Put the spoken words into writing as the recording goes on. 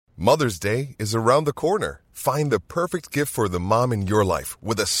Mother's Day is around the corner. Find the perfect gift for the mom in your life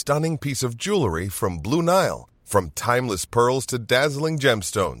with a stunning piece of jewelry from Blue Nile. From timeless pearls to dazzling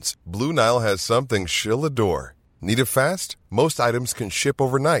gemstones, Blue Nile has something she'll adore. Need it fast? Most items can ship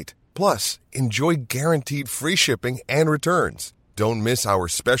overnight. Plus, enjoy guaranteed free shipping and returns. Don't miss our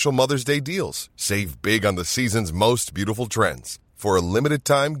special Mother's Day deals. Save big on the season's most beautiful trends. For a limited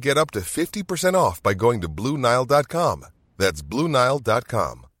time, get up to 50% off by going to BlueNile.com. That's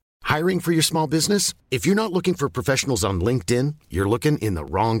BlueNile.com. Hiring for your small business? If you're not looking for professionals on LinkedIn, you're looking in the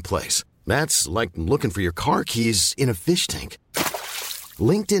wrong place. That's like looking for your car keys in a fish tank.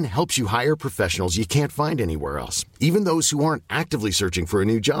 LinkedIn helps you hire professionals you can't find anywhere else, even those who aren't actively searching for a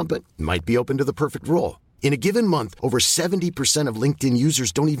new job but might be open to the perfect role. In a given month, over 70% of LinkedIn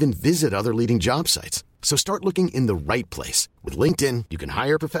users don't even visit other leading job sites. So start looking in the right place. With LinkedIn, you can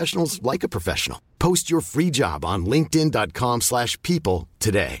hire professionals like a professional. Post your free job on linkedin.com/people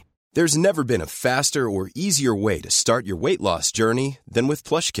today. There's never been a faster or easier way to start your weight loss journey than with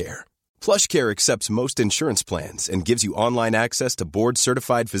PlushCare. PlushCare accepts most insurance plans and gives you online access to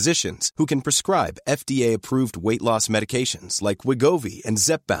board-certified physicians who can prescribe FDA-approved weight loss medications like Wegovy and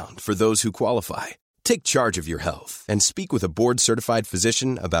Zepbound for those who qualify. Take charge of your health and speak with a board-certified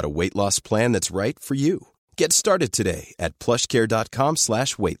physician about a weight loss plan that's right for you. Get started today at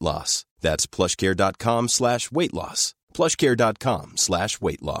plushcare.com/weight loss. That's plushcare.com/weight loss.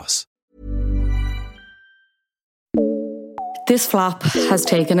 plushcare.com/weight loss. This flop has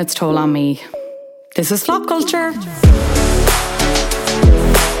taken its toll on me. This is flop culture.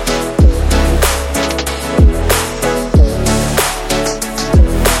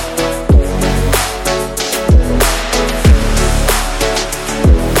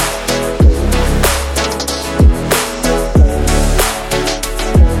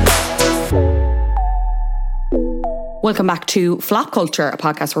 Welcome back to Flop Culture, a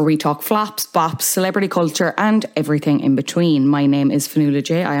podcast where we talk flops, bops, celebrity culture, and everything in between. My name is Fionnuala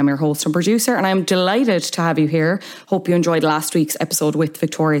J. I am your host and producer, and I'm delighted to have you here. Hope you enjoyed last week's episode with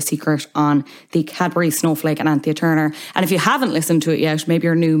Victoria's Secret on the Cadbury Snowflake and Anthea Turner. And if you haven't listened to it yet, maybe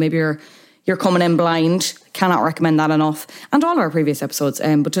you're new, maybe you're coming in blind. Cannot recommend that enough. And all of our previous episodes.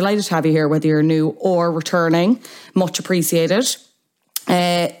 But delighted to have you here, whether you're new or returning. Much appreciated.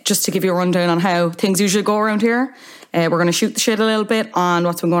 Just to give you a rundown on how things usually go around here. We're going to shoot the shit a little bit on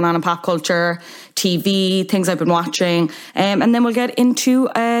what's been going on in pop culture, TV, things I've been watching. And then we'll get into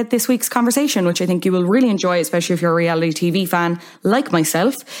this week's conversation, which I think you will really enjoy, especially if you're a reality TV fan like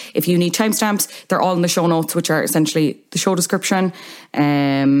myself. If you need timestamps, they're all in the show notes, which are essentially the show description.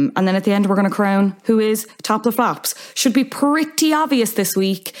 And then at the end, we're going to crown who is top of the flops. Should be pretty obvious this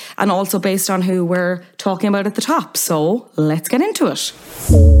week, and also based on who we're talking about at the top. So let's get into it.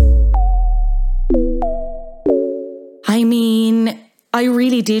 I mean, I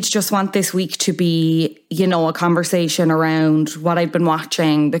really did just want this week to be, a conversation around what I'd been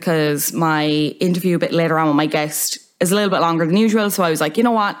watching, because my interview a bit later on with my guest is a little bit longer than usual. So I was like, you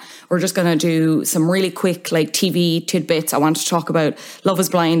know what? We're just going to do some really quick TV tidbits. I want to talk about Love is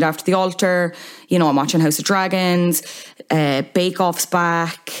Blind After the Altar. I'm watching House of Dragons, Bake Off's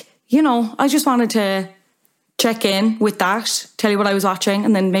back. I just wanted to check in with that, tell you what I was watching,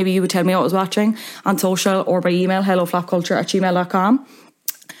 and then maybe you would tell me what I was watching on social or by email, helloflopculture@gmail.com.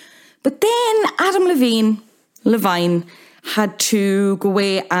 But then Adam Levine had to go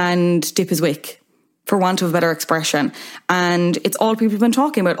away and dip his wick, for want of a better expression. And it's all people have been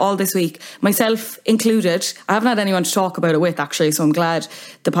talking about all this week, myself included. I haven't had anyone to talk about it with, actually, so I'm glad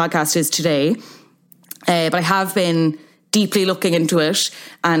the podcast is today. But I have been deeply looking into it,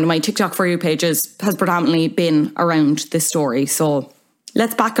 and my TikTok For You pages has predominantly been around this story. So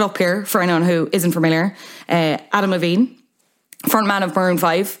let's back it up here for anyone who isn't familiar. Adam Levine, frontman of Maroon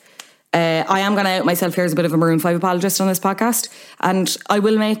 5. I am going to out myself here as a bit of a Maroon 5 apologist on this podcast, and I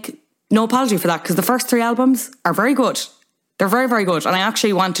will make no apology for that, because the first 3 albums are very good. They're very, very good. And I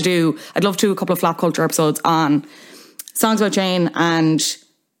actually want to I'd love to do a couple of Flop Culture episodes on Songs About Jane and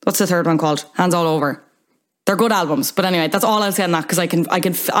what's the third one called? Hands All Over. They're good albums. But anyway, that's all I'll say on that, because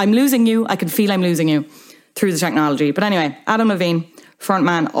I'm losing you. I can feel I'm losing you through the technology. But anyway, Adam Levine,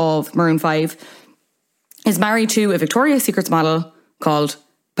 frontman of Maroon 5, is married to a Victoria's Secret model called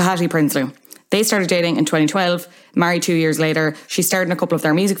Bahati Prinsloo. They started dating in 2012, married 2 years later. She starred in a couple of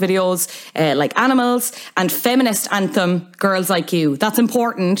their music videos, like Animals and feminist anthem, Girls Like You. That's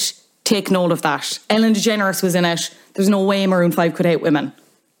important. Take note of that. Ellen DeGeneres was in it. There's no way Maroon 5 could hate women.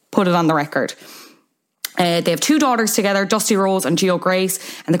 Put it on the record. They have 2 daughters together, Dusty Rose and Gio Grace,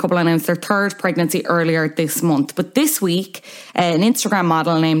 and the couple announced their 3rd pregnancy earlier this month. But this week, an Instagram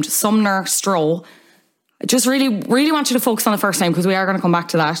model named Sumner Stroh, just really, really want you to focus on the first name because we are going to come back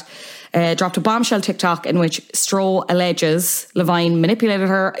to that. Dropped a bombshell TikTok in which Stroh alleges Levine manipulated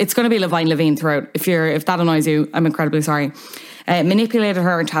her. It's going to be Levine throughout. If that annoys you, I'm incredibly sorry. Manipulated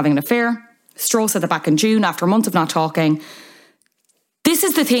her into having an affair. Stroh said that back in June after months of not talking. This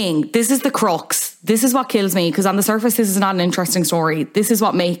is the thing. This is the crux. This is what kills me because on the surface, this is not an interesting story. This is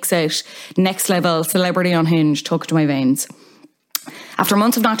what makes it next level celebrity unhinged, tucked to my veins. After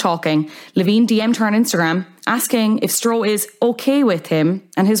months of not talking, Levine DM'd her on Instagram asking if Stroh is okay with him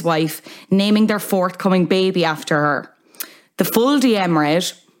and his wife naming their forthcoming baby after her. The full DM read,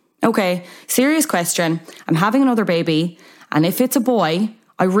 okay, serious question. I'm having another baby and if it's a boy,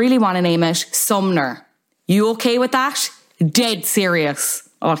 I really want to name it Sumner. You okay with that? Dead serious,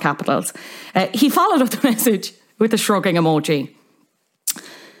 all capitals. He followed up the message with a shrugging emoji.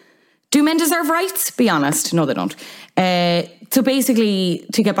 Do men deserve rights? Be honest. No, they don't. So basically,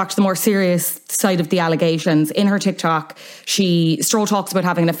 to get back to the more serious side of the allegations, in her TikTok, Stroh talks about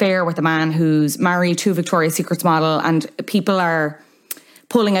having an affair with a man who's married to a Victoria's Secrets model, and people are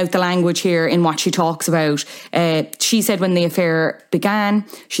pulling out the language here in what she talks about. She said when the affair began,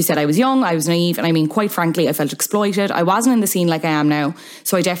 she said, I was young, I was naive, and I mean, quite frankly, I felt exploited. I wasn't in the scene like I am now,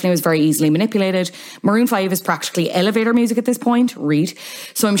 so I definitely was very easily manipulated. Maroon 5 is practically elevator music at this point, read.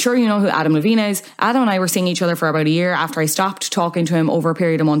 So I'm sure you know who Adam Levine is. Adam and I were seeing each other for about a year. After I stopped talking to him over a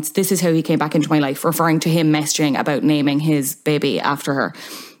period of months, this is how he came back into my life, referring to him messaging about naming his baby after her.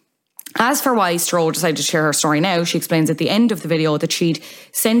 As for why Stroh decided to share her story now, she explains at the end of the video that she'd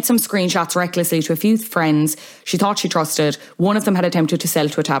sent some screenshots recklessly to a few friends she thought she trusted. One of them had attempted to sell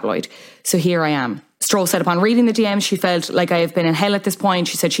to a tabloid. So here I am. Stroh said upon reading the DMs, she felt like I have been in hell at this point.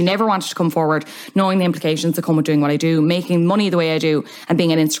 She said she never wanted to come forward, knowing the implications that come with doing what I do, making money the way I do, and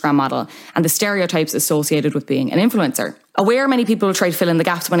being an Instagram model, and the stereotypes associated with being an influencer. Aware many people will try to fill in the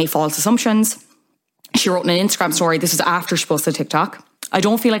gaps of any false assumptions. She wrote in an Instagram story, this was after she posted TikTok. I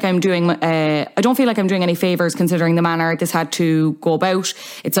don't feel like I'm doing any favours considering the manner this had to go about.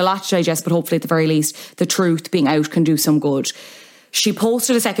 It's a lot to digest, but hopefully at the very least, the truth being out can do some good. She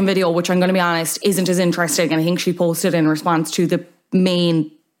posted a second video, which I'm going to be honest, isn't as interesting. And I think she posted in response to the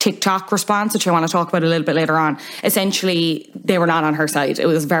main TikTok response, which I want to talk about a little bit later on. Essentially, they were not on her side. It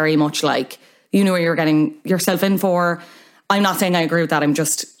was very much like, you knew what you were getting yourself in for. I'm not saying I agree with that. I'm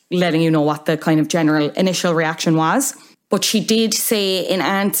just letting you know what the kind of general initial reaction was. But she did say in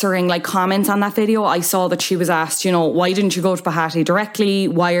answering like comments on that video, I saw that she was asked, you know, why didn't you go to Bahati directly?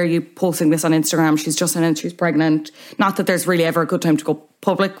 Why are you posting this on Instagram? She's just announced she's pregnant. Not that there's really ever a good time to go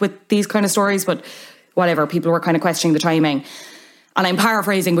public with these kind of stories, but whatever, people were kind of questioning the timing. And I'm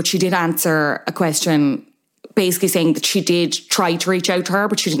paraphrasing, but she did answer a question basically saying that she did try to reach out to her,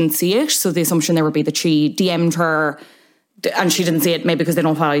 but she didn't see it. So the assumption there would be that she DM'd her and she didn't see it, maybe because they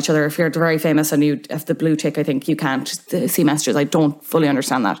don't follow each other. If you're very famous and you have the blue tick, I think you can't see messages. I don't fully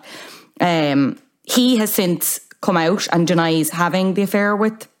understand that. He has since come out and denies having the affair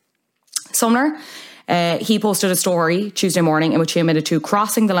with Sumner. He posted a story Tuesday morning in which he admitted to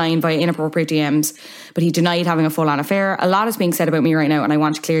crossing the line via inappropriate DMs, but he denied having a full-on affair. A lot is being said about me right now and I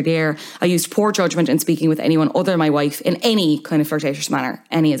want to clear the air. I used poor judgment in speaking with anyone other than my wife in any kind of flirtatious manner.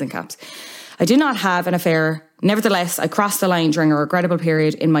 Any is in caps. I did not have an affair. Nevertheless, I crossed the line during a regrettable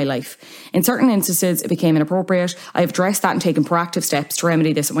period in my life. In certain instances, it became inappropriate. I have addressed that and taken proactive steps to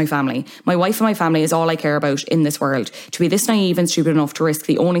remedy this with my family. My wife and my family is all I care about in this world. To be this naive and stupid enough to risk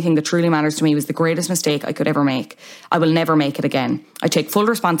the only thing that truly matters to me was the greatest mistake I could ever make. I will never make it again. I take full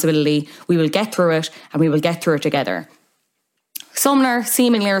responsibility. We will get through it and we will get through it together. Sumner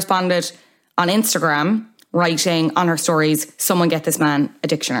seemingly responded on Instagram, writing on her stories, someone get this man a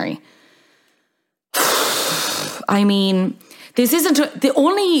dictionary. I mean, this isn't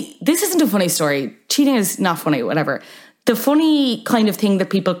a funny story. Cheating is not funny, whatever. The funny kind of thing that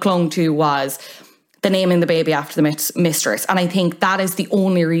people clung to was the naming the baby after the mistress. And I think that is the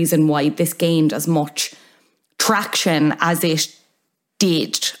only reason why this gained as much traction as it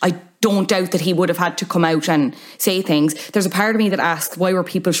did. I don't doubt that he would have had to come out and say things. There's a part of me that asks, why were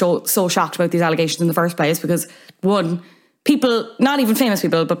people so shocked about these allegations in the first place? Because one, people, not even famous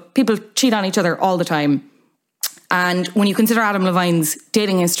people, but people cheat on each other all the time. And when you consider Adam Levine's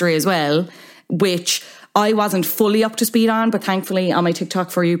dating history as well, which I wasn't fully up to speed on, but thankfully on my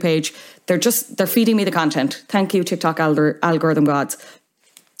TikTok For You page, they're feeding me the content. Thank you, TikTok algorithm gods.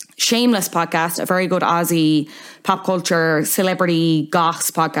 Shameless podcast, a very good Aussie pop culture celebrity goss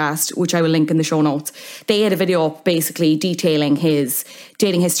podcast, which I will link in the show notes. They had a video up basically detailing his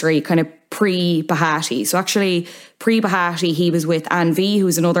dating history kind of pre-Bahati. So actually pre-Bahati, he was with Anne V,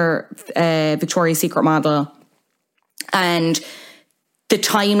 who's another Victoria's Secret model. And the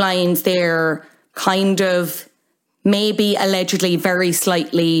timelines there kind of maybe allegedly very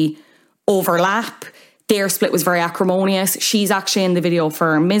slightly overlap. Their split was very acrimonious. She's actually in the video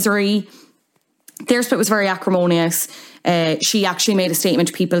for Misery. Their split was very acrimonious. She actually made a statement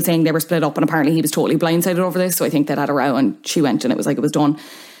to people saying they were split up, and apparently he was totally blindsided over this. So I think they'd had a row and she went and it was like it was done.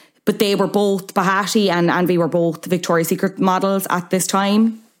 But they were both, Bahati and Anvi were both Victoria's Secret models at this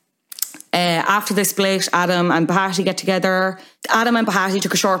time. After this split, Adam and Bahati get together. Adam and Bahati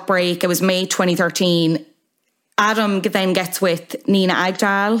took a short break. It was May 2013. Adam then gets with Nina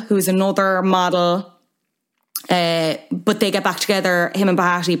Agdal, who is another model. But they get back together, him and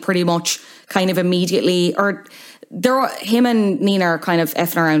Bahati, pretty much kind of immediately. Or him and Nina are kind of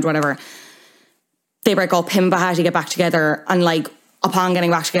effing around, whatever. They break up, him and Bahati get back together. And like, upon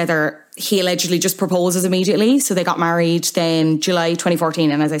getting back together, he allegedly just proposes immediately. So they got married then July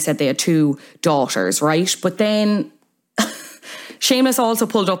 2014. And as I said, they had 2 daughters, right? But then Seamus also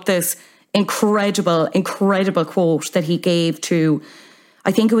pulled up this incredible quote that he gave to,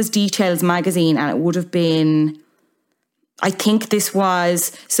 I think it was Details magazine, and it would have been, I think this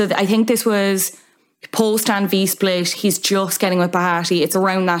was post Anvi split. He's just getting with Bahati. It's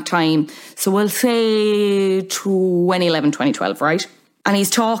around that time. So we'll say 2011, 2012, right? And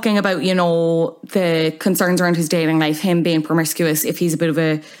he's talking about, you know, the concerns around his dating life, him being promiscuous, if he's a bit of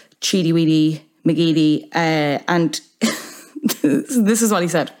a cheaty-weedy McGeady. And this is what he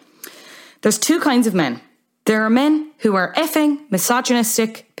said. There's 2 kinds of men. There are men who are effing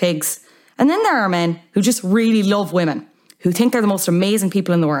misogynistic pigs. And then there are men who just really love women, who think they're the most amazing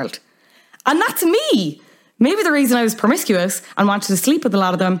people in the world. And that's me. Maybe the reason I was promiscuous and wanted to sleep with a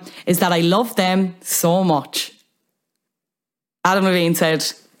lot of them is that I love them so much. Adam Levine said,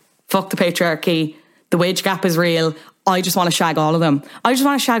 fuck the patriarchy. The wage gap is real. I just want to shag all of them.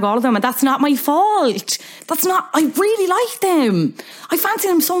 And that's not my fault. I really like them. I fancy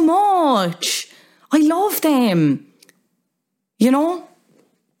them so much. I love them. You know?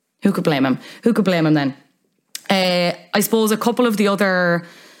 Who could blame him? Then? I suppose a couple of the other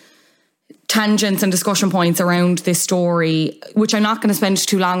tangents and discussion points around this story, which I'm not going to spend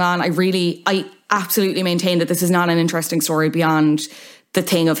too long on. I absolutely maintain that this is not an interesting story beyond the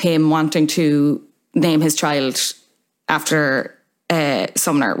thing of him wanting to name his child after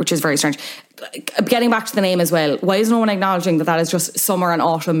Sumner, which is very strange. Getting back to the name as well, why is no one acknowledging that is just summer and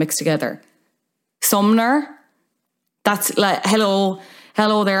autumn mixed together? Sumner? That's like, hello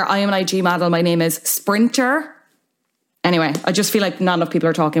there, I am an IG model, my name is Sprinter. Anyway, I just feel like not enough people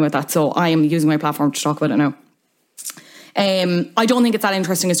are talking about that, so I am using my platform to talk about it now. I don't think it's that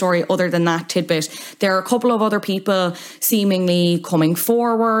interesting a story other than that tidbit. There are a couple of other people seemingly coming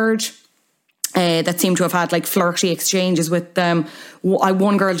forward that seem to have had like flirty exchanges with them.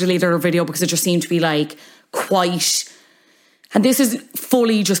 One girl deleted her video because it just seemed to be like quite... And this is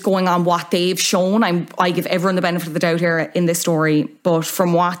fully just going on what they've shown. I give everyone the benefit of the doubt here in this story, but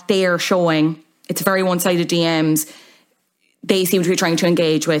from what they're showing, it's very one-sided DMs. They seem to be trying to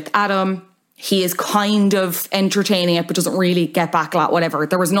engage with Adam. He is kind of entertaining it, but doesn't really get back a lot, whatever.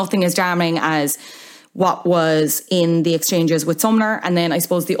 There was nothing as damning as what was in the exchanges with Sumner. And then I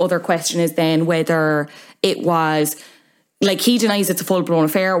suppose the other question is then whether it was, like, he denies it's a full-blown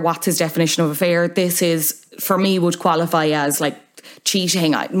affair. What's his definition of affair? This is, for me, would qualify as like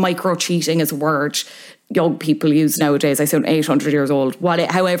cheating. Micro-cheating is a word young people use nowadays. I sound 800 years old.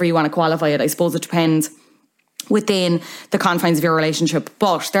 However you want to qualify it, I suppose it depends within the confines of your relationship.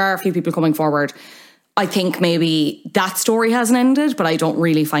 But there are a few people coming forward. I think maybe that story hasn't ended, but I don't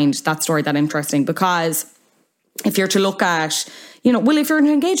really find that story that interesting, because if you're to look at, if you're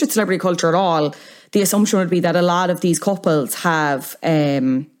engaged with celebrity culture at all, the assumption would be that a lot of these couples have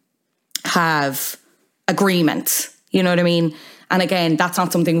agreements, you know what I mean? And again, that's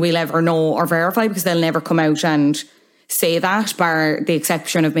not something we'll ever know or verify, because they'll never come out and say that, bar the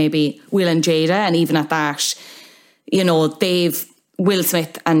exception of maybe Will and Jada. And even at that, Will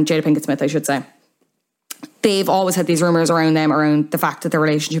Smith and Jada Pinkett Smith, I should say, they've always had these rumours around them, around the fact that their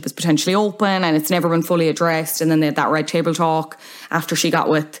relationship is potentially open and it's never been fully addressed. And then they had that red table talk after she got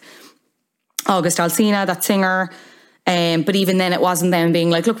with August Alsina, that singer. But even then it wasn't them being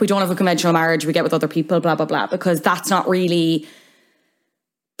like, look, we don't have a conventional marriage, we get with other people, blah, blah, blah, because that's not really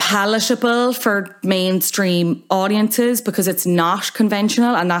palatable for mainstream audiences, because it's not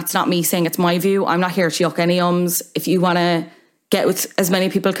conventional. And that's not me saying, it's my view. I'm not here to yuck any ums. If you want to get with as many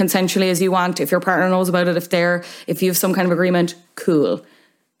people consensually as you want, if your partner knows about it, if you have some kind of agreement, cool.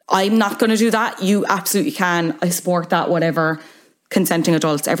 I'm not going to do that. You absolutely can. I support that, whatever, consenting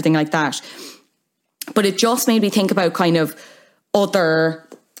adults, everything like that. But it just made me think about kind of other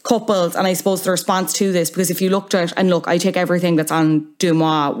couples, and I suppose the response to this, because if you looked at, and look, I take everything that's on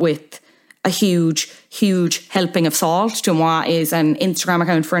Dumois with a huge, huge helping of salt. Dumois is an Instagram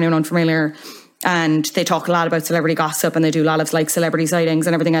account for anyone unfamiliar, and they talk a lot about celebrity gossip, and they do a lot of like celebrity sightings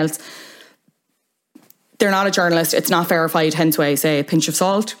and everything else. They're not a journalist. It's not verified, hence why I say a pinch of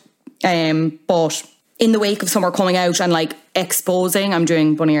salt. But in the wake of Summer coming out and like exposing, I'm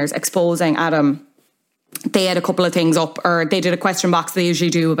doing bunny ears, exposing Adam, they had a couple of things up, or they did a question box they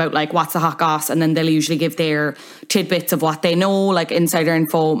usually do about like what's the hot goss, and then they'll usually give their tidbits of what they know, like insider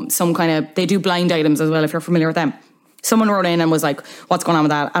info, some kind of, they do blind items as well if you're familiar with them. Someone wrote in and was like, what's going on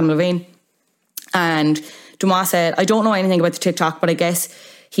with that, Adam Levine? And Dumois said, I don't know anything about the TikTok, but I guess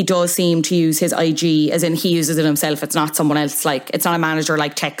he does seem to use his IG, as in he uses it himself. It's not someone else, like it's not a manager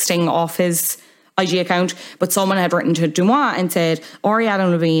like texting off his IG account. But someone had written to Dumois and said, Ori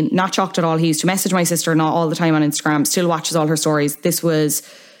Adam Levine, not shocked at all. He used to message my sister-in-law all the time on Instagram, still watches all her stories. This was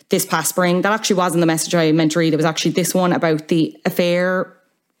this past spring. That actually wasn't the message I meant to read. It was actually this one about the affair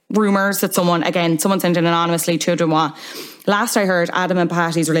rumours that someone sent in anonymously to Dumois. Last I heard, Adam and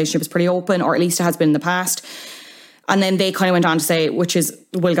Patty's relationship is pretty open, or at least it has been in the past. And then they kind of went on to say, which is,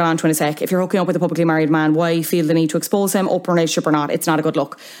 we'll get on to in a sec, if you're hooking up with a publicly married man, why feel the need to expose him, open relationship or not? It's not a good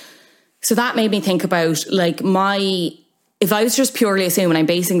look. So that made me think about, like, if I was just purely assuming, I'm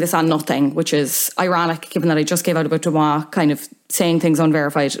basing this on nothing, which is ironic given that I just gave out about Dumois kind of saying things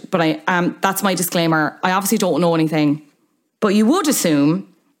unverified. But that's my disclaimer. I obviously don't know anything. But you would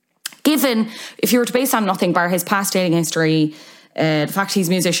assume, given, if you were to base on nothing bar his past dating history, the fact he's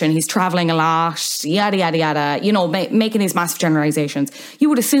a musician, he's travelling a lot, yada, yada, yada, you know, making these massive generalisations, you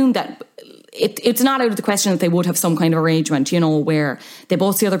would assume that it's not out of the question that they would have some kind of arrangement, you know, where they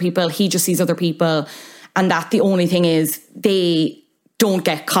both see other people, he just sees other people, and that the only thing is they don't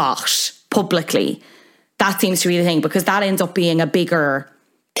get caught publicly. That seems to be the thing, because that ends up being a bigger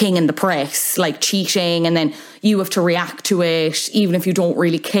thing in the press, like cheating, and then you have to react to it, even if you don't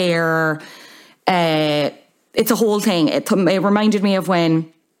really care. It's a whole thing. It reminded me of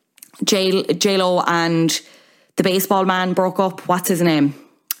when J-Lo and the baseball man broke up. What's his name?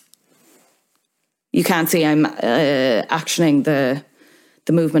 You can't see I'm actioning the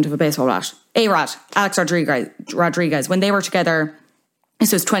movement of a baseball bat. A-Rod, Alex Rodriguez. When they were together,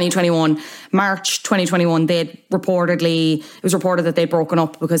 this was 2021, March 2021, it was reported that they'd broken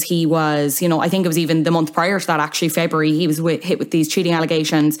up because he was, you know, I think it was even the month prior to that, actually February, he was hit with these cheating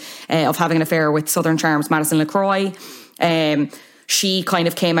allegations of having an affair with Southern Charms Madison LaCroix. She kind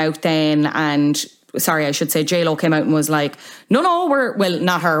of came out then and, J-Lo came out and was like, no,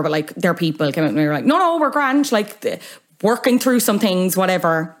 not her, but like their people came out and they were like, no, we're grand, like working through some things,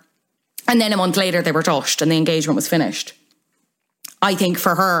 whatever. And then a month later they were dushed and the engagement was finished. I think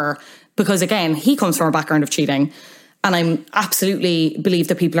for her, because again, he comes from a background of cheating, and I absolutely believe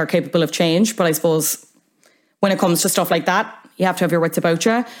that people are capable of change, but I suppose when it comes to stuff like that, you have to have your wits about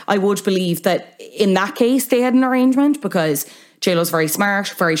you. I would believe that in that case, they had an arrangement, because J-Lo's very smart,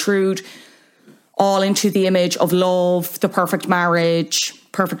 very shrewd, all into the image of love, the perfect marriage,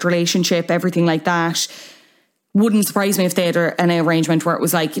 perfect relationship, everything like that. Wouldn't surprise me if they had an arrangement where it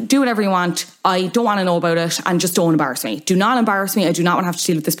was like, do whatever you want, I don't want to know about it, and just don't embarrass me. Do not embarrass me. I do not want to have to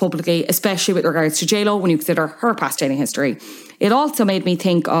deal with this publicly, especially with regards to J-Lo when you consider her past dating history. It also made me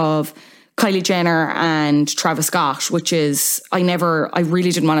think of Kylie Jenner and Travis Scott, which is, I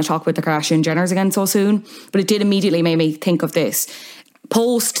really didn't want to talk about the Kardashian-Jenners again so soon, but it did immediately make me think of this.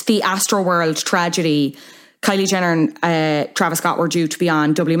 Post the Astroworld tragedy, Kylie Jenner and Travis Scott were due to be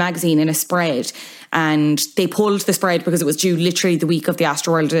on W Magazine in a spread, and they pulled the spread because it was due literally the week of the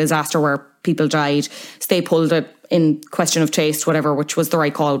Astroworld disaster where people died. So they pulled it in question of taste, whatever, which was the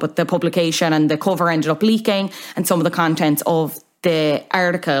right call. But the publication and the cover ended up leaking, and some of the contents of the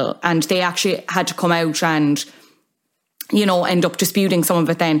article, and they actually had to come out and, you know, end up disputing some of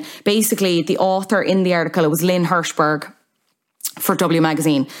it then. Basically, the author in the article, it was Lynn Hirschberg for W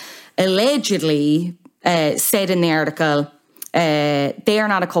Magazine, allegedly said in the article, they are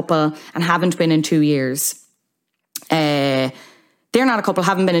not a couple and haven't been in 2 years. They're not a couple,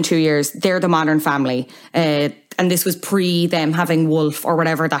 haven't been in 2 years. They're the modern family. And this was pre them having Wolf, or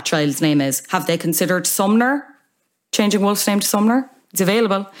whatever that child's name is. Have they considered Sumner? Changing Wolf's name to Sumner? It's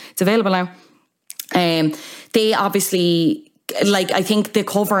available. It's available now. They obviously, like, I think the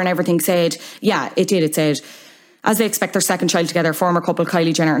cover and everything said, yeah, it did. It said, as they expect their second child together, former couple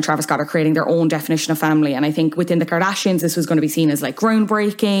Kylie Jenner and Travis Scott are creating their own definition of family. And I think within the Kardashians, this was going to be seen as like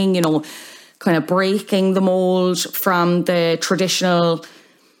groundbreaking, you know, kind of breaking the mold from the traditional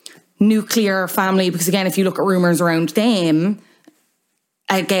nuclear family. Because again, if you look at rumours around them,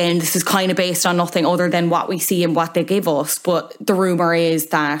 again, this is kind of based on nothing other than what we see and what they give us. But the rumour is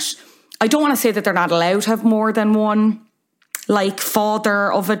that, I don't want to say that they're not allowed to have more than one, like,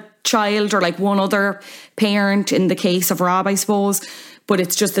 father of a child, or like one other parent in the case of Rob, I suppose. But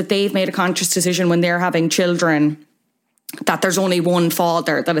it's just that they've made a conscious decision when they're having children that there's only one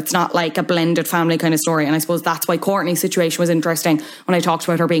father, that it's not like a blended family kind of story. And I suppose that's why Courtney's situation was interesting when I talked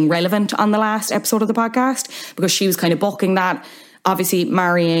about her being relevant on the last episode of the podcast, because she was kind of bucking that, obviously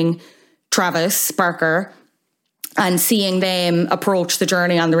marrying Travis Barker and seeing them approach the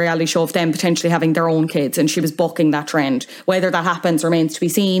journey on the reality show of them potentially having their own kids. And she was bucking that trend. Whether that happens remains to be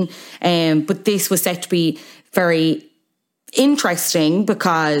seen. But this was set to be very interesting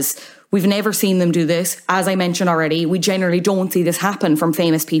because we've never seen them do this. As I mentioned already, we generally don't see this happen from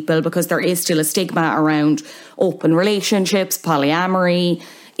famous people because there is still a stigma around open relationships, polyamory,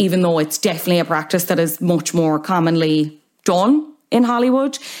 even though it's definitely a practice that is much more commonly done in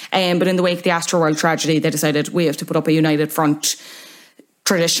Hollywood. But in the wake of the Astroworld tragedy, they decided we have to put up a united front,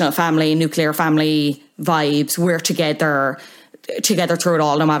 traditional family, nuclear family vibes. We're together through it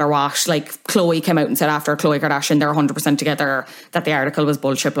all, no matter what. Like Khloe came out and said after Khloe Kardashian, they're 100% together, that the article was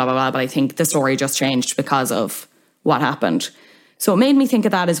bullshit, blah, blah, blah. But I think the story just changed because of what happened. So it made me think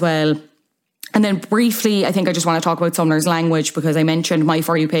of that as well. And then briefly, I think I just want to talk about Sumner's language, because I mentioned my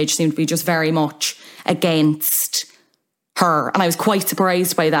For You page seemed to be just very much against her. And I was quite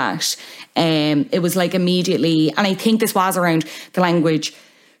surprised by that. It was like immediately, and I think this was around the language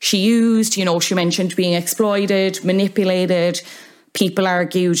she used. You know, she mentioned being exploited, manipulated. People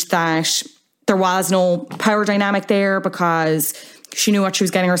argued that there was no power dynamic there because she knew what she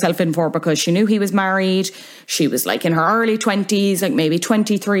was getting herself in for, because she knew he was married. She was like in her early 20s, like maybe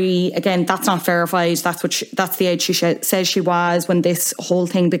 23. Again, that's not verified. That's the age she says she was when this whole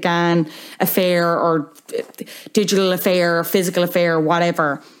thing began. Affair or digital affair, physical affair,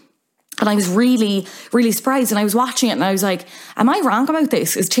 whatever. And I was really, really surprised. And I was watching it and I was like, am I wrong about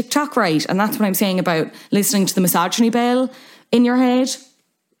this? Is TikTok right? And that's what I'm saying about listening to the misogyny bell in your head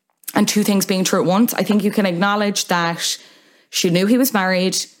and two things being true at once. I think you can acknowledge that she knew he was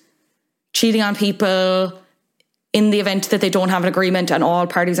married, cheating on people in the event that they don't have an agreement and all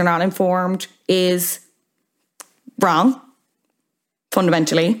parties are not informed is wrong,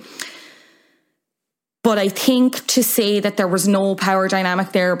 fundamentally. But I think to say that there was no power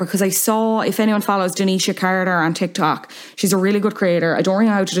dynamic there, because I saw, if anyone follows Denisha Carter on TikTok, she's a really good creator. I don't really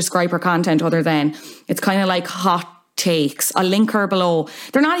know how to describe her content other than it's kind of like hot takes. I'll link her below.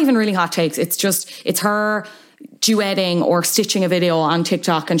 They're not even really hot takes. It's her duetting or stitching a video on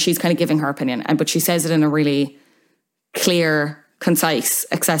TikTok and she's kind of giving her opinion. But she says it in a really clear, concise,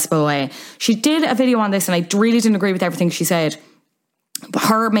 accessible way. She did a video on this and I really didn't agree with everything she said. But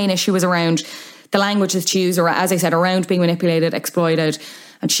her main issue was around the language that she used, or as I said, around being manipulated, exploited.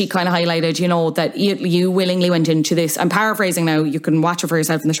 And she kind of highlighted, you know, that you willingly went into this. I'm paraphrasing now. You can watch it for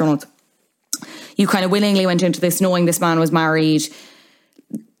yourself in the show notes. You kind of willingly went into this knowing this man was married.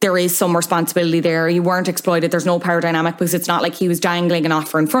 There is some responsibility there. You weren't exploited. There's no power dynamic because it's not like he was dangling an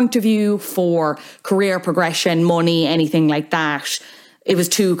offer in front of you for career progression, money, anything like that. It was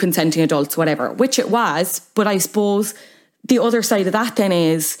two consenting adults, whatever, which it was. But I suppose the other side of that then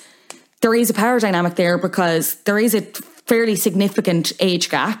is there is a power dynamic there because there is a fairly significant age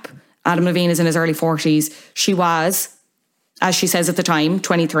gap. Adam Levine is in his early 40s. She was, as she says at the time,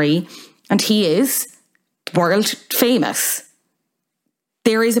 23. And he is world famous.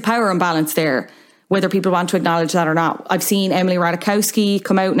 There is a power imbalance there, whether people want to acknowledge that or not. I've seen Emily Ratajkowski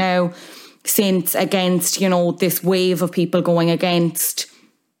come out now since against, you know, this wave of people going against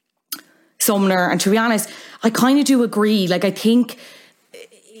Sumner. And to be honest, I kind of do agree. Like, I think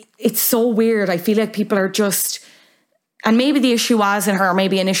it's so weird. I feel like people are just, and maybe the issue was in her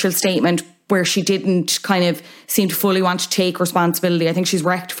maybe initial statement where she didn't kind of seem to fully want to take responsibility. I think she's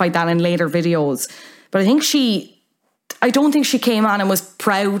rectified that in later videos. But I don't think she came on and was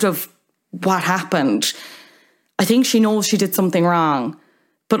proud of what happened. I think she knows she did something wrong.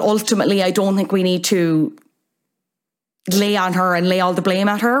 But ultimately, I don't think we need to lay on her and lay all the blame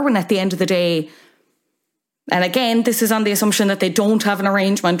at her when at the end of the day, and again, this is on the assumption that they don't have an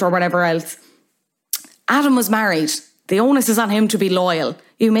arrangement or whatever else. Adam was married. The onus is on him to be loyal.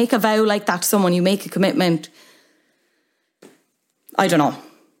 You make a vow like that to someone, you make a commitment. I don't know.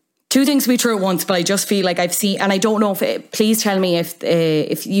 Two things to be true at once, but I just feel like I've seen, and I don't know please tell me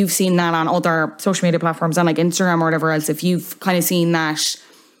if you've seen that on other social media platforms, on like Instagram or whatever else, if you've kind of seen that,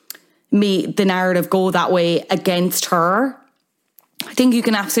 the narrative go that way against her. I think you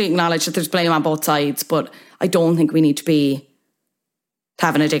can absolutely acknowledge that there's blame on both sides, but I don't think we need to be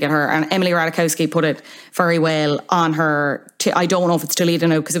having a dig at her. And Emily Ratajkowski put it very well on her. I don't know if it's deleted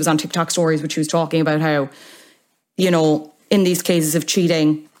now because it was on TikTok stories, which she was talking about how, you know, in these cases of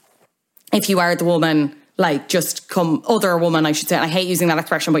cheating, if you are the woman like just come other woman, I should say. And I hate using that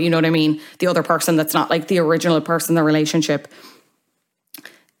expression, but you know what I mean? The other person that's not like the original person in the relationship.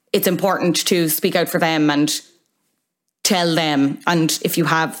 It's important to speak out for them and tell them. And if you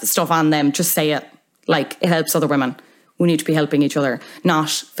have stuff on them, just say it. Like, it helps other women. We need to be helping each other, not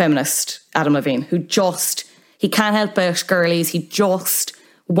feminist Adam Levine, who just, he can't help it, girlies. He just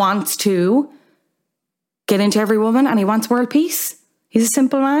wants to get into every woman and he wants world peace. He's a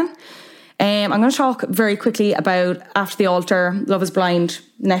simple man. I'm going to talk very quickly about After the Altar, Love is Blind,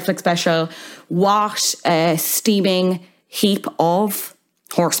 Netflix special. What a steaming heap of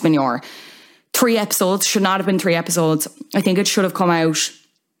horse manure. 3 episodes, should not have been 3 episodes. I think it should have come out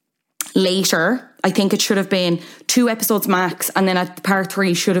later. I think it should have been 2 episodes max, and then at part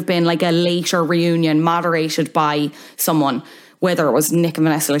 3 should have been like a later reunion moderated by someone. Whether it was Nick and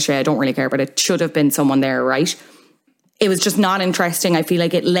Vanessa Lachey, I don't really care, but it should have been someone there, right? It was just not interesting. I feel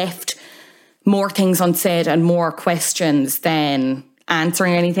like it left more things unsaid and more questions than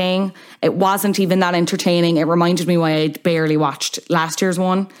answering anything. It wasn't even that entertaining. It reminded me why I barely watched last year's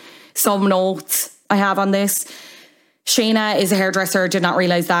one. Some notes I have on this. Shayna is a hairdresser, did not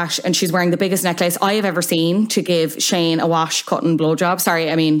realise that, and she's wearing the biggest necklace I have ever seen to give Shane a wash, cut and blow job.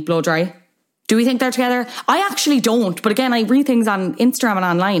 Blow dry. Do we think they're together? I actually don't, but again, I read things on Instagram and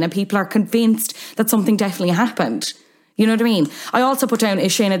online and people are convinced that something definitely happened. You know what I mean? I also put down,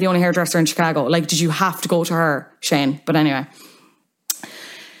 is Shayna the only hairdresser in Chicago? Like, did you have to go to her, Shane? But anyway.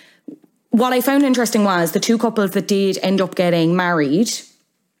 What I found interesting was the 2 couples that did end up getting married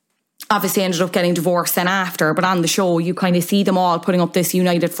obviously ended up getting divorced then after, but on the show you kind of see them all putting up this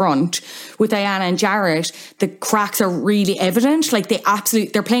united front. With Diana and Jarrett, the cracks are really evident. Like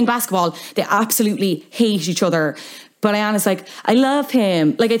they're playing basketball, they absolutely hate each other. But Diana's like, I love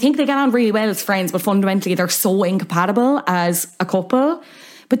him. Like, I think they get on really well as friends, but fundamentally they're so incompatible as a couple.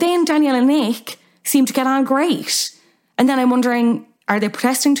 But then Danielle and Nick seem to get on great. And then I'm wondering, are they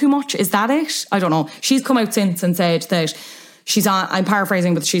protesting too much? Is that it? I don't know. She's come out since and said that she's on, I'm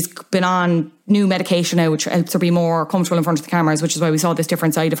paraphrasing, but she's been on new medication now, which helps her be more comfortable in front of the cameras, which is why we saw this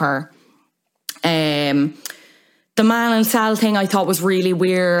different side of her. The Man and Sal thing I thought was really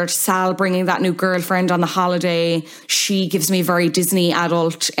weird. Sal bringing that new girlfriend on the holiday. She gives me very Disney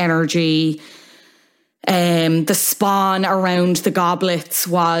adult energy. The spawn around the goblets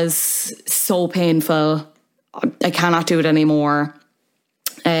was so painful. I cannot do it anymore.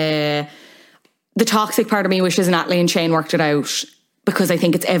 The toxic part of me wishes Natalie and Shane worked it out, because I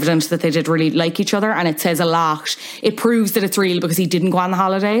think it's evident that they did really like each other, and it says a lot. It proves that it's real because he didn't go on the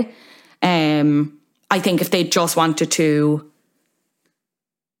holiday. I think if they just wanted to,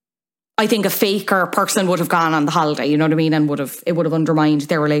 I think a faker person would have gone on the holiday, you know what I mean? And it would have undermined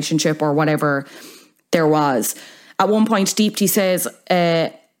their relationship or whatever there was. At one point, Deepti says,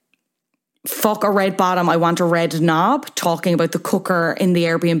 fuck a red bottom, I want a red knob, talking about the cooker in the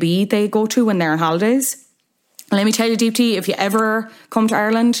Airbnb they go to when they're on holidays. And let me tell you, Deepti, if you ever come to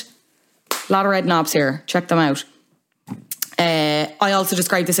Ireland, a lot of red knobs here. Check them out. I also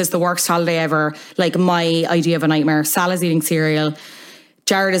described this as the worst holiday ever, like my idea of a nightmare. Salah's eating cereal.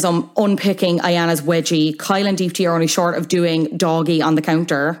 Jared is unpicking Ayana's wedgie. Kyle and Deepti are only short of doing doggy on the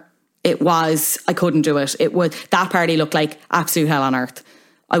counter. I couldn't do it. That party looked like absolute hell on earth.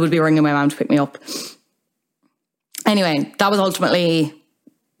 I would be ringing my mum to pick me up. Anyway, that was ultimately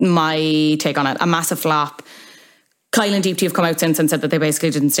my take on it. A massive flop. Kyle and Deepti have come out since and said that they basically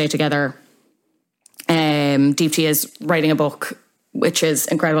didn't stay together. Deepti is writing a book, which is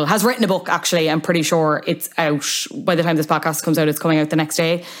incredible. Has written a book, actually. I'm pretty sure it's out. By the time this podcast comes out, it's coming out the next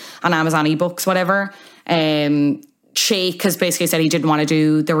day on Amazon eBooks, whatever. Shake has basically said he didn't want to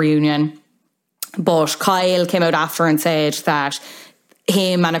do the reunion. But Kyle came out after and said that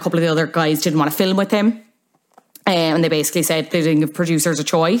him and a couple of the other guys didn't want to film with him. And they basically said they didn't give producers a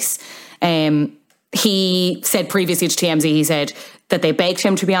choice. He said previously to TMZ, he said that they begged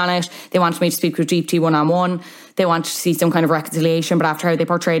him to be on it. They wanted me to speak with Deepti one-on-one. They wanted to see some kind of reconciliation, but after how they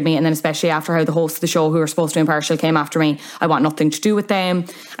portrayed me, and then especially after how the hosts of the show, who were supposed to be impartial, came after me, I want nothing to do with them.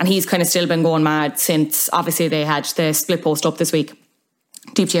 And he's kind of still been going mad since, obviously, they had the split post up this week,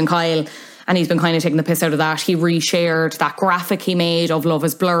 Deepti and Kyle, and he's been kind of taking the piss out of that. He reshared that graphic he made of Love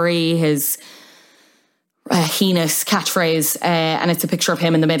is Blurry, his heinous catchphrase, and it's a picture of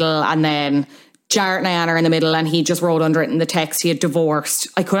him in the middle, and then Jarrett and Ayana are in the middle, and he just wrote under it in the text he had divorced.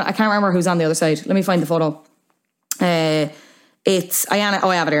 I can't remember who's on the other side. Let me find the photo. It's Ayana. Oh,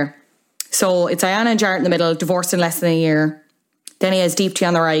 I have it here. So it's Ayana and Jarrett in the middle, divorced in less than a year. Then he has Deepti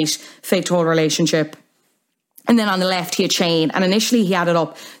on the right, faked whole relationship. And then on the left, he had Shane. And initially he added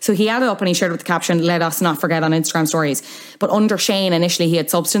up. So he added up and he shared it with the caption, "Let us not forget" on Instagram stories. But under Shane, initially he had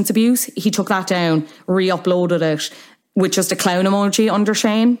substance abuse. He took that down, re-uploaded it with just a clown emoji under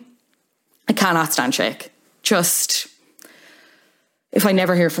Shane. I cannot stand Shake. Just, if I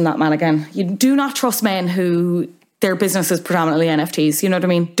never hear from that man again. You do not trust men who their business is predominantly NFTs. You know what I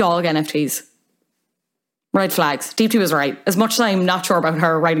mean? Dog NFTs. Red flags. Deep T was right. As much as I'm not sure about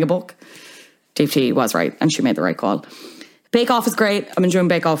her writing a book, Deep T was right and she made the right call. Bake Off is great. I'm enjoying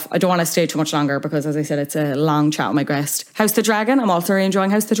Bake Off. I don't want to stay too much longer because, as I said, it's a long chat with my guest. House the Dragon. I'm also really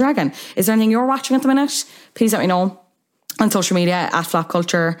enjoying House the Dragon. Is there anything you're watching at the minute? Please let me know on social media at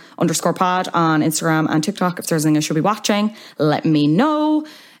 @flopculture_pod on Instagram and TikTok. If there's anything I should be watching, let me know.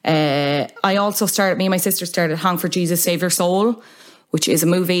 I also me and my sister started Hong for Jesus, Save Your Soul, which is a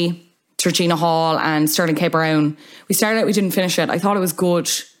movie. It's Regina Hall and Sterling K. Brown. We started it, we didn't finish it. I thought it was good.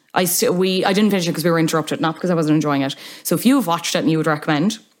 I didn't finish it because we were interrupted, not because I wasn't enjoying it. So if you've watched it and you would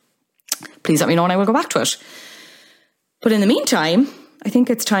recommend, please let me know and I will go back to it. But in the meantime, I think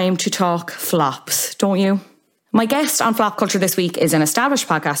it's time to talk flops, don't you? My guest on Flop Culture this week is an established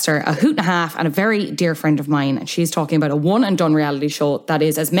podcaster, a hoot and a half, and a very dear friend of mine. And she's talking about a one and done reality show that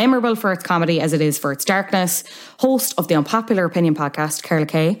is as memorable for its comedy as it is for its darkness. Host of the Unpopular Opinion podcast, Karla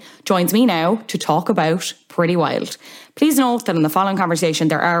K, joins me now to talk about Pretty Wild. Please note that in the following conversation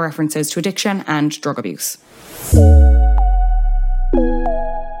there are references to addiction and drug abuse.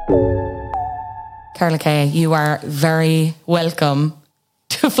 Karla K, you are very welcome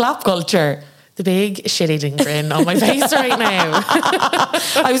to Flop Culture. The big shit-eating grin on my face right now.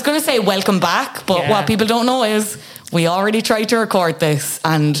 I was going to say welcome back, but what people don't know is we already tried to record this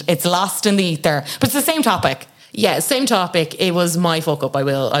and it's lost in the ether. But it's the same topic. Yeah, same topic. It was my fuck up, I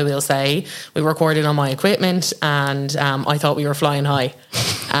will say. We recorded on my equipment and I thought we were flying high.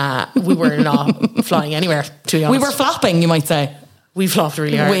 We were not flying anywhere, to be honest. We were flopping, you might say. We flopped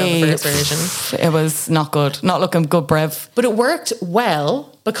really hard on the first version. It was not good. Not looking good, Brev. But it worked well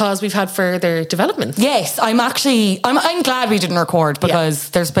because we've had further developments. Yes, I'm glad we didn't record because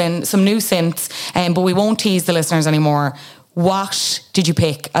there's been some new synths, but we won't tease the listeners anymore. What did you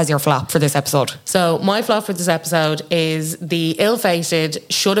pick as your flop for this episode? So my flop for this episode is the ill-fated,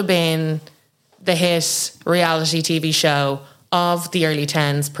 should have been the hit reality TV show of the early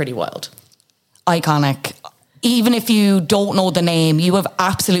 10s, Pretty Wild. Iconic. Even if you don't know the name, you have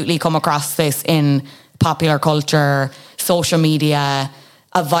absolutely come across this in popular culture, social media,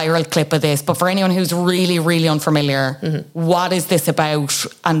 a viral clip of this. But for anyone who's really, really unfamiliar, what is this about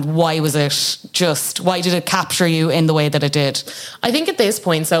and why did it capture you in the way that it did? I think at this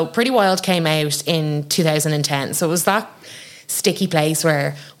point, so Pretty Wild came out in 2010. So it was that sticky place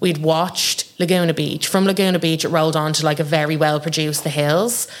where we'd watched Laguna Beach. From Laguna Beach, it rolled on to like a very well-produced The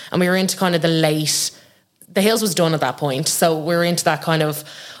Hills. And we were into kind of The Hills was done at that point. So we were into that kind of,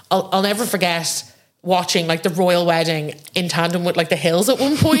 I'll never forget watching like the royal wedding in tandem with like The Hills at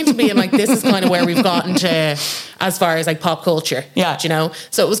one point and being like, this is kind of where we've gotten to as far as like pop culture. Yeah. Do you know?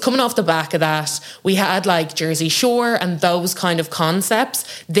 So it was coming off the back of that. We had like Jersey Shore and those kind of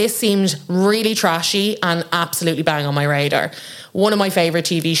concepts. This seemed really trashy and absolutely bang on my radar. One of my favourite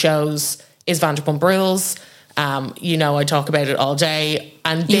TV shows is Vanderpump Rules. I talk about it all day.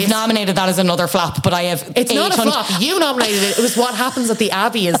 And you've nominated that as another flop, but I have. It's not a flop. You nominated it. It was What Happens at the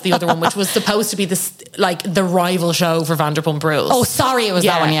Abbey is the other one, which was supposed to be the rival show for Vanderpump Rules. Oh, sorry, it was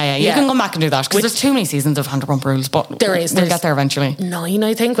that one. Yeah. You can go back and do that because there's too many seasons of Vanderpump Rules, but we'll get there eventually. 9,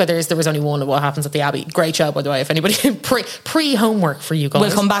 I think. There was only one of What Happens at the Abbey. Great show, by the way. If anybody pre homework for you guys,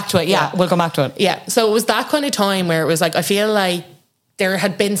 we'll come back to it. Yeah, we'll come back to it. Yeah. So it was that kind of time where it was like I feel like there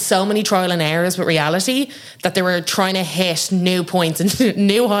had been so many trial and errors with reality that they were trying to hit new points and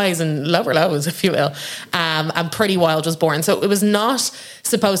new highs and lower lows, if you will. And Pretty Wild was born. So it was not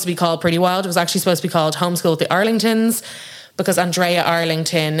supposed to be called Pretty Wild. It was actually supposed to be called Homeschool at the Arlingtons because Andrea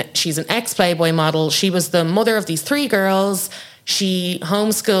Arlington, she's an ex-Playboy model. She was the mother of these 3 girls. She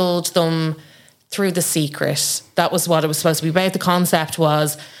homeschooled them through The Secret. That was what it was supposed to be about. The concept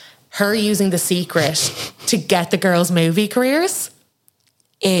was her using The Secret to get the girls' movie careers.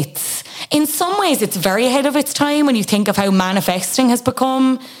 In some ways, it's very ahead of its time when you think of how manifesting has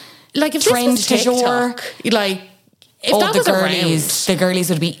become like if trend this was TikTok, like if that was the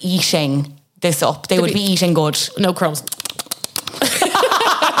girlies would be eating this up. They would be eating good. No crumbs.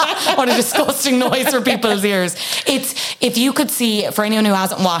 What a disgusting noise for people's ears. It's, if you could see, for anyone who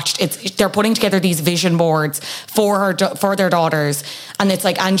hasn't watched, they're putting together these vision boards for their daughters, and it's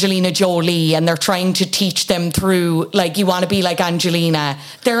like Angelina Jolie, and they're trying to teach them through, like, you want to be like Angelina.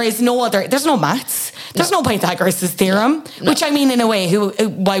 There's no maths. There's no Pythagoras' theorem, which I mean, in a way,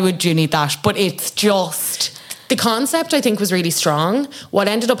 why would you need that? But it's just... The concept, I think, was really strong. What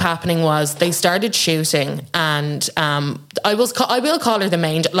ended up happening was they started shooting, and I will call her the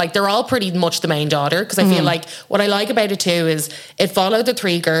main. Like, they're all pretty much the main daughter, because I feel like what I like about it too is it followed the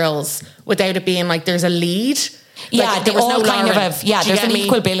three girls without it being like there's a lead. Yeah, like, there was all no kind Lauren. of there's an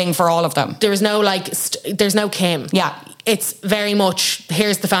equal billing for all of them. There was no there's no Kim. Yeah. It's very much,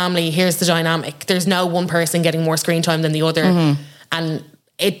 here's the family, here's the dynamic. There's no one person getting more screen time than the other. And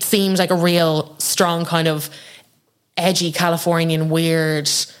it seems like a real strong kind of edgy Californian weird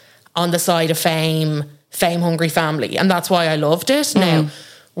on the side of fame hungry family. And that's why I loved it. Now,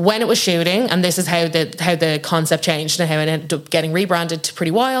 when it was shooting, and this is how the concept changed and how it ended up getting rebranded to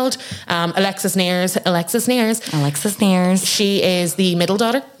Pretty Wild. Alexis Nears. She is the middle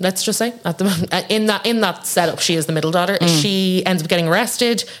daughter. Let's just say in that setup, she is the middle daughter. She ends up getting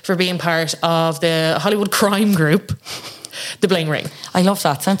arrested for being part of the Hollywood crime group, the Bling Ring. I love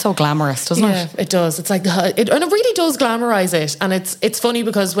that. Sounds so glamorous, doesn't it? Yeah, it does. It's like and it really does glamorize it. And it's funny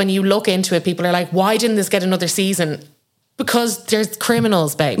because when you look into it, people are like, "Why didn't this get another season?" Because there's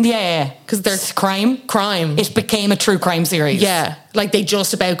criminals, babe. Yeah. Because there's crime. It became a true crime series. Yeah. Like, they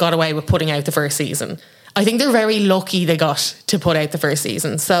just about got away with putting out the first season. I think they're very lucky they got to put out the first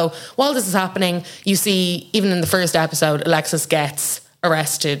season. So while this is happening, you see, even in the first episode, Alexis gets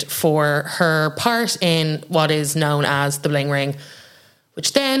arrested for her part in what is known as the Bling Ring,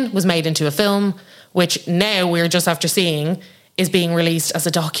 which then was made into a film, which now we're just after seeing is being released as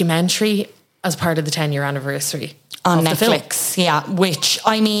a documentary as part of the 10-year anniversary. On Netflix, yeah. Which,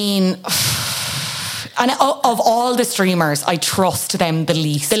 I mean, and of all the streamers, I trust them the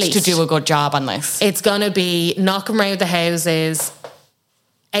least to do a good job on this. It's going to be knocking around the houses,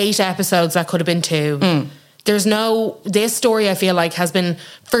 8 episodes that could have been 2. This story I feel like has been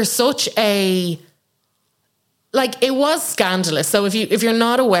for such a, like, it was scandalous. So if you're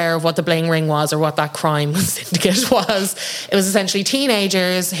not aware of what the Bling Ring was or what that crime syndicate was, it was essentially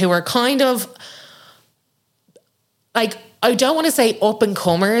teenagers who were kind of, like, I don't want to say up and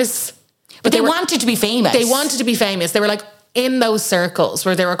comers, but they wanted to be famous. They wanted to be famous. They were like in those circles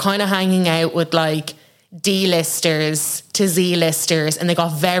where they were kind of hanging out with like D-listers to Z-listers, and they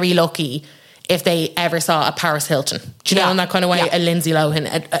got very lucky if they ever saw a Paris Hilton. Do you know, in that kind of way, a Lindsay Lohan,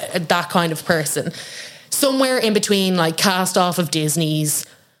 a that kind of person. Somewhere in between, like, cast off of Disney's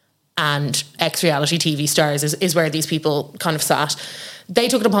and ex-reality TV stars is where these people kind of sat. They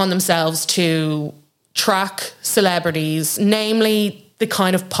took it upon themselves to track celebrities, namely the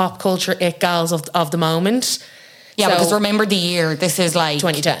kind of pop culture it gals of the moment. Yeah, so, because remember the year, this is like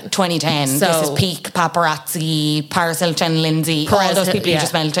 2010. So, this is peak paparazzi, Paris Hilton, Lindsay, Perez, all those people you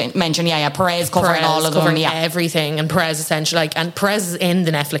just mentioned. Yeah, Perez covering all of them. Yeah, everything. And Perez essentially, and Perez is in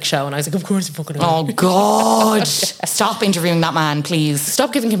the Netflix show, and I was like, of course you fucking are. Oh God. Stop interviewing that man, please.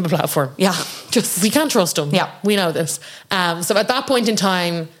 Stop giving him a platform. Yeah. We can't trust him. Yeah. We know this. So at that point in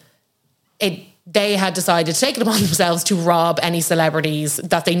time, they had decided to take it upon themselves to rob any celebrities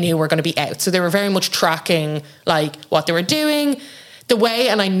that they knew were going to be out. So they were very much tracking, like, what they were doing. The way,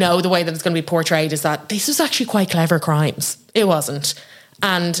 and I know the way that it's going to be portrayed, is that this was actually quite clever crimes. It wasn't.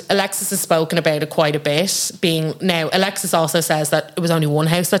 And Alexis has spoken about it quite a bit. Alexis also says that it was only one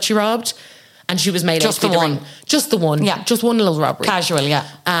house that she robbed, and she was made just the one. Just the one. Yeah. Just one little robbery. Casual, yeah.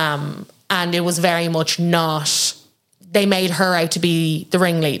 And it was very much not... They made her out to be the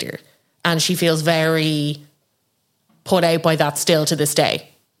ringleader. And she feels very put out by that still to this day.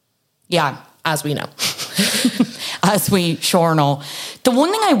 Yeah. As we know. As we sure know. The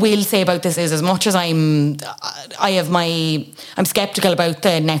one thing I will say about this is, as much as I'm skeptical about the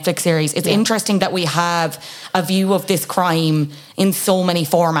Netflix series, it's interesting that we have a view of this crime in so many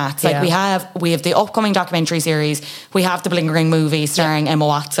formats. Like, we have the upcoming documentary series, we have the Bling Ring movie starring Emma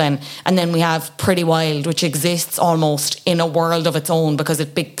Watson, and then we have Pretty Wild, which exists almost in a world of its own, because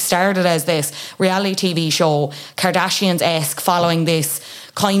it started as this reality TV show, Kardashians-esque, following this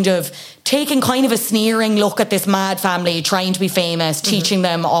kind of taking kind of a sneering look at this mad family trying to be famous, teaching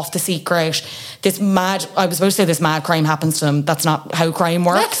them off the secret. I was supposed to say this mad crime happens to them. That's not how crime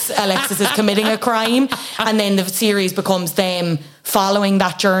works. Alexis is committing a crime, and then the series becomes them following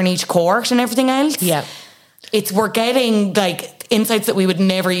that journey to court and everything else. Yeah. We're getting like insights that we would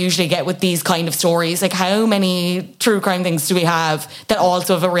never usually get with these kind of stories. Like, how many true crime things do we have that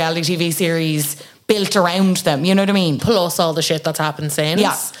also have a reality TV series built around them? You know what I mean? Plus all the shit that's happened since.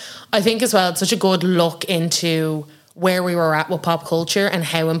 Yeah. I think as well, it's such a good look into where we were at with pop culture and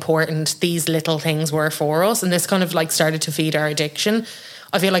how important these little things were for us. And this kind of like started to feed our addiction.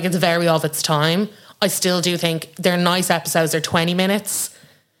 I feel like it's very of its time. I still do think they're nice episodes. They're 20 minutes.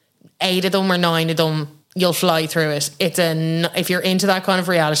 8 of them or 9 of them, you'll fly through it. If you're into that kind of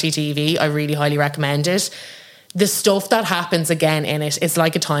reality TV, I really highly recommend it. the stuff that happens again in it is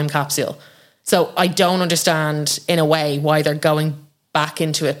like a time capsule. So I don't understand in a way why they're going back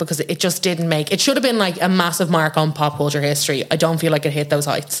into it, because it just didn't make, it should have been like a massive mark on pop culture history. I don't feel like it hit those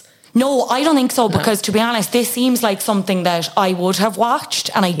heights. No, I don't think so, because to be honest, this seems like something that I would have watched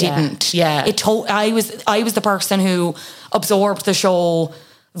and I didn't. Yeah. I was the person who absorbed the show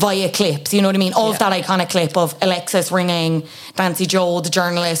via clips, you know what I mean? Of that iconic clip of Alexis ringing Nancy Joe, the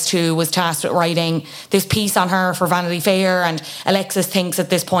journalist who was tasked with writing this piece on her for Vanity Fair, and Alexis thinks at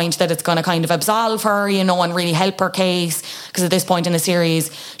this point that it's going to kind of absolve her, you know, and really help her case, because at this point in the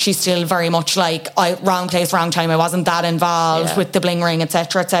series she's still very much like, wrong place, wrong time, I wasn't that involved with the bling ring,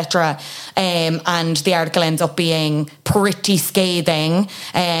 etc, etc. And the article ends up being pretty scathing,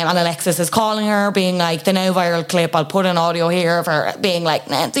 and Alexis is calling her, being like, the now viral clip, I'll put an audio here of her being like,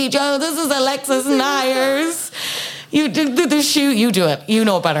 Nancy Joe, this is Alexis Nyers. You do the shoot, you do it. You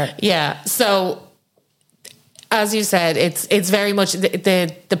know better. Yeah. So, as you said, it's very much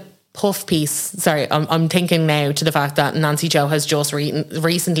the puff piece. Sorry, I'm thinking now to the fact that Nancy Joe has just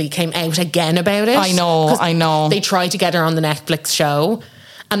recently came out again about it. I know. They tried to get her on the Netflix show.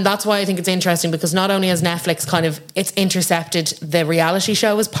 And that's why I think it's interesting, because not only has Netflix it's intercepted the reality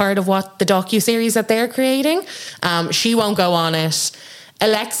show as part of what the docuseries that they're creating. She won't go on it.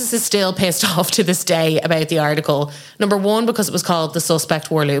 Alexis is still pissed off to this day about the article. Number one, because it was called The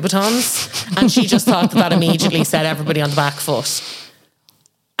Suspect Wore Louboutins, and she just thought that immediately set everybody on the back foot.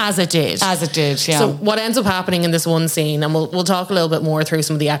 As it did, yeah. So what ends up happening in this one scene, and we'll talk a little bit more through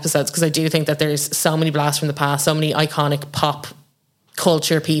some of the episodes, because I do think that there's so many blasts from the past, so many iconic pop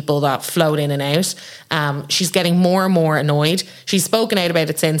culture people that float in and out. She's getting more and more annoyed. She's spoken out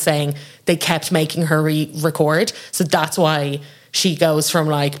about it since, saying they kept making her record. So that's why she goes from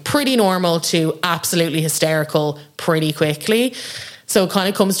like pretty normal to absolutely hysterical pretty quickly. So it kind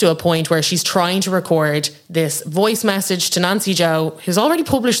of comes to a point where she's trying to record this voice message to Nancy Joe, who's already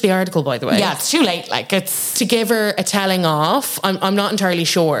published the article, by the way. Yeah, it's too late. Like, it's to give her a telling off. I'm not entirely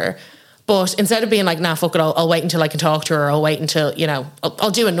sure. But instead of being like, nah, fuck it, I'll wait until I can talk to her, or I'll wait until, you know,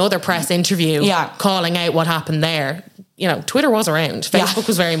 I'll do another press interview calling out what happened there. You know, Twitter was around. Facebook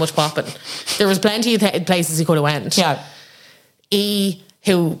was very much popping. There was plenty of places he could have went. Yeah.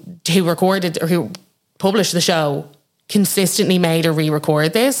 Who recorded or who published the show, consistently made her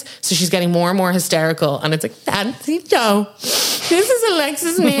re-record this. So she's getting more and more hysterical. And it's like, Nancy Joe, this is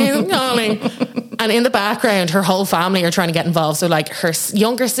Alexis Nyers calling. And in the background, her whole family are trying to get involved. So like her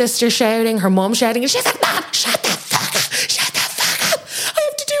younger sister shouting, her mum shouting, and she's like, Mom, shut the fuck up. Shut the fuck up. I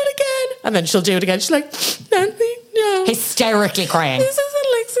have to do it again. And then she'll do it again. She's like, Nancy Joe. Hysterically crying. This is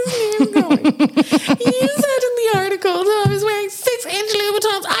Alexis Nyers going. You said in the article that I was wearing 6-inch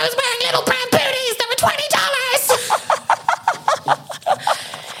Louboutins. I was wearing little brown booties that were $20.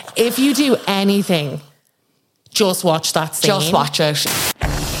 If you do anything, just watch that scene. Just watch it.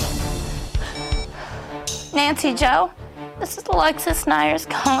 Nancy Joe, this is Alexis Nyers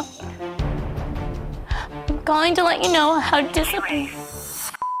calling. I'm going to let you know how disappointed.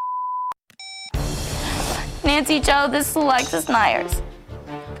 Nancy Joe, this is Alexis Nyers.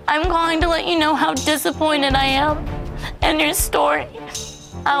 I'm calling to let you know how disappointed I am in your story.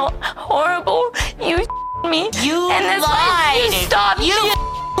 How horrible you me. You and this lied. You stop. You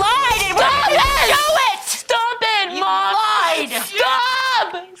lied. Stop it. Show it. Stop it, You Mom. lied.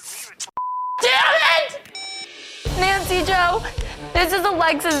 Stop. Damn it. Nancy Joe, this is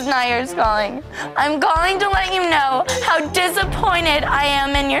Alexis Nyers calling. I'm calling to let you know how disappointed I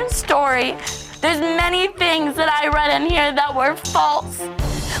am in your story. There's many things that I read in here that were false.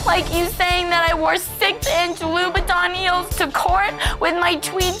 Like you saying that I wore 6-inch Louboutin heels to court with my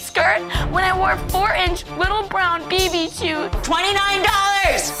tweed skirt when I wore 4-inch little brown BB shoes. $29.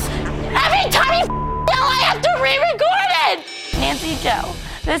 Every time you yell, I have to re-record it! Nancy Joe,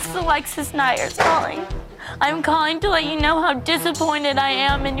 this is Alexis Nyers calling. I'm calling to let you know how disappointed I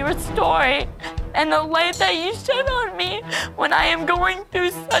am in your story and the light that you shed on me when I am going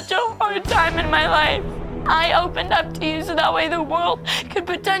through such a hard time in my life. I opened up to you so that way the world could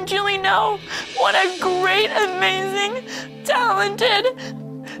potentially know what a great, amazing, talented,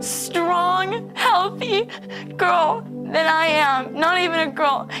 strong, healthy girl that I am. Not even a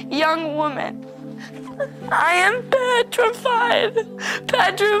girl, young woman. I am petrified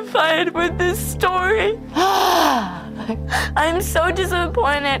with this story. I'm so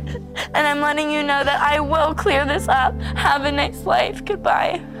disappointed, and I'm letting you know that I will clear this up. Have a nice life.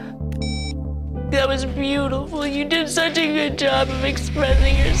 Goodbye. That was beautiful. You did such a good job of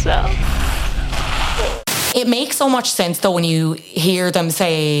expressing yourself. It makes so much sense though when you hear them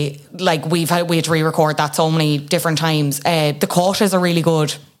say, like, we had to re-record that so many different times. The cut is a really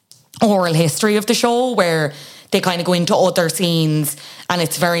good oral history of the show where they kind of go into other scenes, and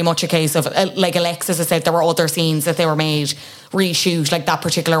it's very much a case of, like Alexis has said, there were other scenes that they were made reshoot, like that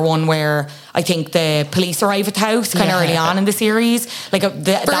particular one where I think the police arrive at the house kind of early on in the series. Like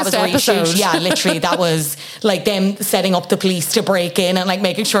that was a reshoot. Yeah, literally, that was like them setting up the police to break in and like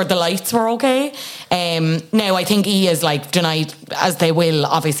making sure the lights were okay. Now I think E is like denied, as they will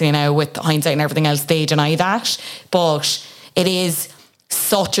obviously now with hindsight and everything else, they deny that, but it is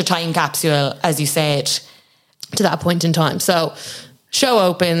such a time capsule, as you said, to that point in time. So show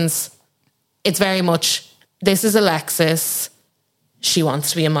opens, it's very much, this is Alexis, she wants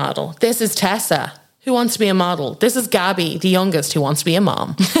to be a model. This is Tessa, who wants to be a model. This is Gabby, the youngest, who wants to be a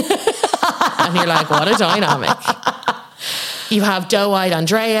mom. And you're like, what a dynamic. You have doe-eyed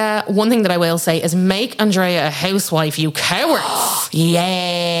Andrea. One thing that I will say is make Andrea a housewife, you cowards.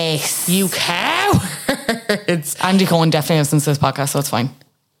 Yes. You cowards. Andy Cohen definitely listens to this podcast, so it's fine.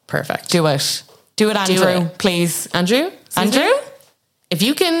 Perfect. Do it. Do it, Andrew, please. Andrew? If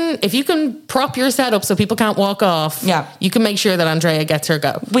you can prop your setup so people can't walk off, you can make sure that Andrea gets her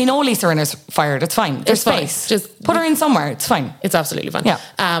go. We know Lisa Rinna's fired. It's fine. There's space. Just put her in somewhere. It's fine. It's absolutely fine.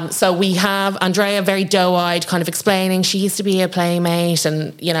 Yeah. So we have Andrea very doe-eyed, kind of explaining she used to be a playmate,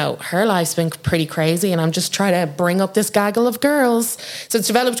 and you know her life's been pretty crazy, and I'm just trying to bring up this gaggle of girls. So it's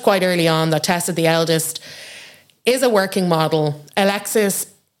developed quite early on that Tessa, the eldest, is a working model.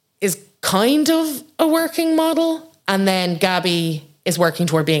 Alexis is kind of a working model, and then Gabby is working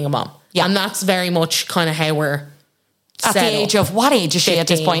toward being a mom. Yeah. And that's very much kind of how we're at the age of, what age is 15. She at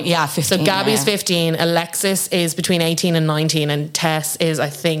this point? Yeah, 15. So Gabby's 15, Alexis is between 18 and 19, and Tess is, I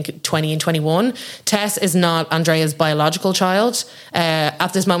think, 20 and 21. Tess is not Andrea's biological child.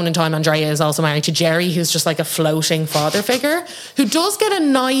 At this moment in time, Andrea is also married to Jerry, who's just like a floating father figure, who does get a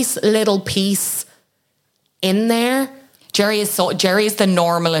nice little piece in there. Jerry is the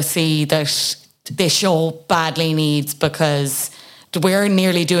normalcy that this show badly needs, because we're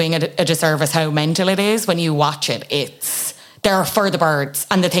nearly doing it a disservice how mental it is when you watch it. There are for the birds,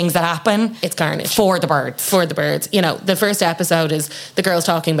 and the things that happen, it's carnage. For the birds. For the birds. You know, the first episode is the girls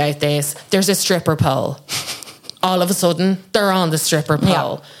talking about this. There's a stripper pole. All of a sudden, they're on the stripper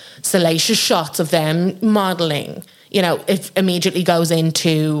pole. Yeah. Salacious shots of them modelling. You know, it immediately goes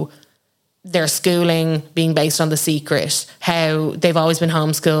into their schooling being based on The Secret, how they've always been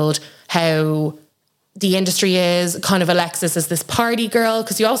homeschooled, how the industry is kind of Alexis as this party girl,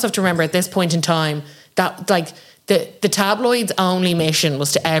 because you also have to remember at this point in time that like the tabloids' only mission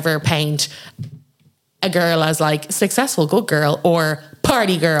was to ever paint a girl as like successful good girl or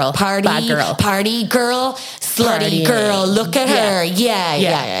party girl, bad girl, party girl, slutty girl, look at her.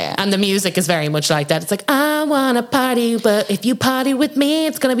 Yeah. And the music is very much like that. It's like, I want to party, but if you party with me,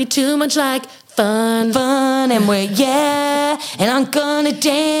 it's going to be too much like fun, and and I'm gonna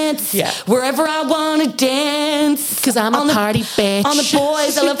dance wherever I want to dance, because I'm a party bitch. On the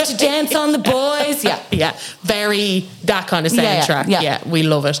boys, I love to dance on the boys. Yeah, very that kind of soundtrack. Yeah, we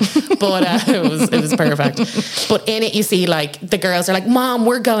love it. But it was perfect. But in it, you see like the girls are like, Mom,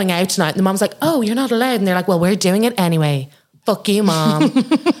 we're going out tonight, and the mom's like, oh, you're not allowed, and they're like, well, we're doing it anyway. Fuck you, Mom.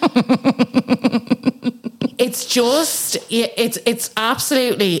 It's just, it's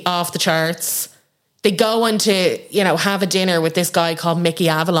absolutely off the charts. They go on to, you know, have a dinner with this guy called Mickey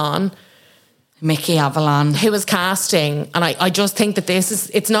Avalon. Who was casting. And I just think that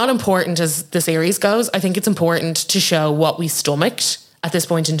it's not important as the series goes. I think it's important to show what we stomached at this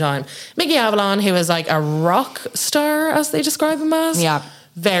point in time. Mickey Avalon, who is like a rock star, as they describe him as. Yeah.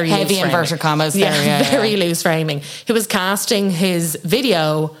 Very heavy inverted commas there. Very loose framing. Who was casting his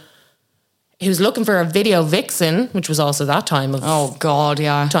video. He was looking for a video vixen, which was also that time of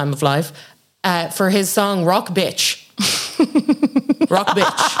time of life, for his song Rock Bitch. Rock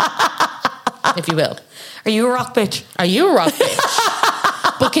Bitch, if you will. Are you a rock bitch? Are you a rock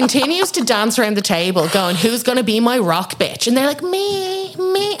bitch? But continues to dance around the table going, who's going to be my rock bitch? And they're like, me.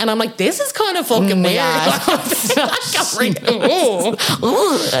 And I'm like, this is kind of fucking weird. Kind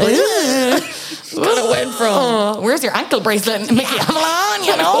of went from, where's your ankle bracelet, Mickey Avalon,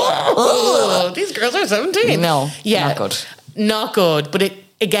 you know? These girls are 17. No, not good. But it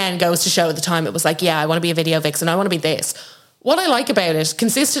again goes to show at the time it was like, I want to be a video vixen, I want to be this. What I like about it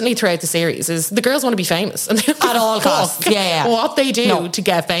consistently throughout the series is the girls want to be famous, and they at all costs. What they do to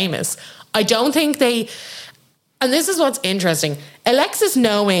get famous. I don't think they, and this is what's interesting, Alexis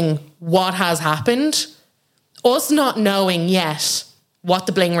knowing what has happened, us not knowing yet what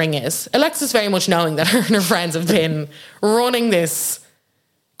the bling ring is. Alexis very much knowing that her and her friends have been running this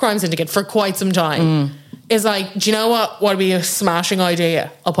crime syndicate for quite some time. Is like, do you know what would be a smashing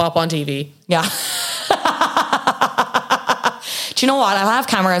idea? I'll pop on TV. Yeah. Do you know what? I'll have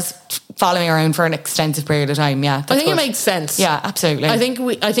cameras following around for an extensive period of time. Yeah, I think it makes sense. Yeah, absolutely.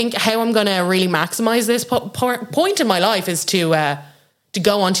 I think how I'm going to really maximize this point in my life is to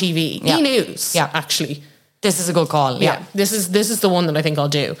go on TV. Yeah. E-News, Yeah. actually. This is a good call. Yeah. This is the one that I think I'll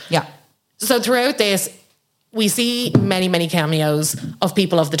do. Yeah. So throughout this, we see many, many cameos of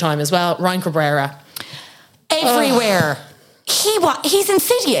people of the time as well. Ryan Cabrera. Everywhere. He's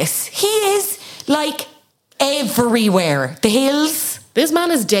insidious. He is like everywhere. The Hills. This man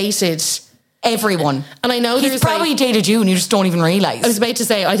has dated everyone. And I know he's probably dated you and you just don't even realise. I was about to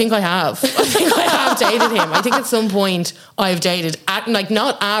say, I think I have. I think I have dated him. I think at some point I've dated,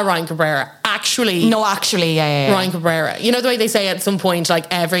 not Ryan Cabrera, actually. No, actually, yeah. Ryan Cabrera. You know the way they say at some point, like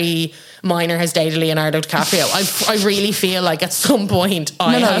every minor has dated Leonardo DiCaprio. I really feel like at some point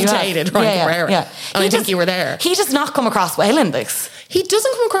I have dated Ryan Cabrera. Yeah. And I think you were there. He does not come across well in this. He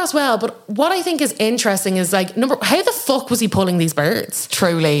doesn't come across well, but what I think is interesting is like, how the fuck was he pulling these birds?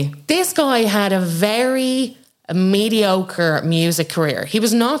 Truly. This guy had a very mediocre music career. He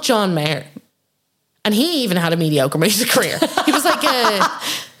was not John Mayer. And he even had a mediocre music career. He was like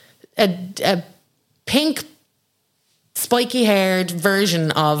a pink, spiky-haired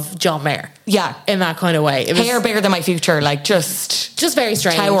version of John Mayer. Yeah. In that kind of way. It was hair bigger than my future, like just very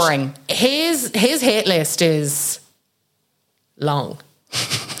strange. Towering. His hit list is long.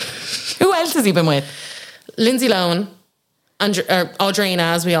 Who else has he been with? Lindsay Lohan,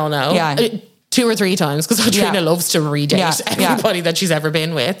 Audrina, as we all know. Yeah. 2 or 3 times, because Audrina loves to redate everybody that she's ever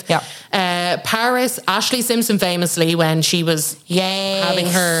been with. Yeah. Paris, Ashley Simpson famously, when she was having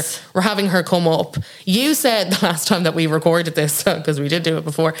her come up. You said the last time that we recorded this, because we did do it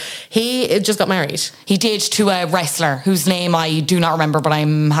before, he just got married. He did, to a wrestler whose name I do not remember, but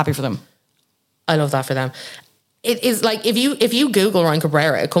I'm happy for them. I love that for them. It is like, if you Google Ryan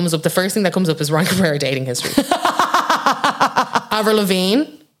Cabrera, it comes up, the first thing that comes up is Ryan Cabrera dating history. Avril Lavigne.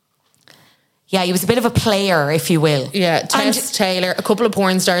 Yeah, he was a bit of a player, if you will. Yeah, Tess Taylor, a couple of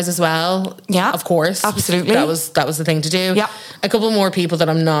porn stars as well. Yeah, of course, absolutely. That was the thing to do. Yeah, a couple more people that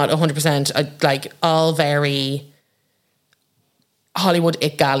I'm not 100% like, all very Hollywood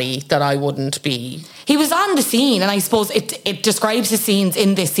it galley that I wouldn't be. He was on the scene, and I suppose it describes the scenes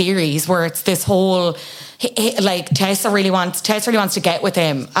in this series where it's this whole like Tess really wants to get with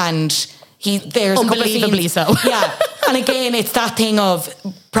him, and there's unbelievably so. Yeah. And again, it's that thing of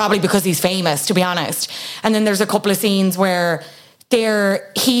probably because he's famous, to be honest. And then there's a couple of scenes where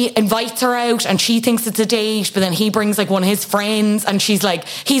he invites her out and she thinks it's a date, but then he brings like one of his friends and he's like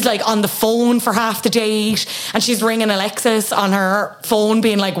on the phone for half the date and she's ringing Alexis on her phone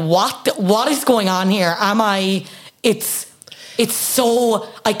being like, what is going on here? It's so,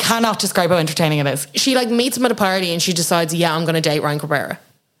 I cannot describe how entertaining it is. She like meets him at a party and she decides, I'm going to date Ryan Cabrera.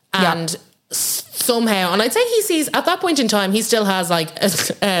 And somehow, and I'd say he sees, at that point in time, he still has like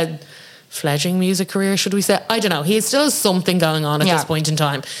a fledgling music career, should we say? I don't know. He still has something going on at this point in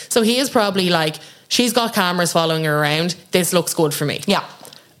time. So he is probably like, she's got cameras following her around. This looks good for me. Yeah.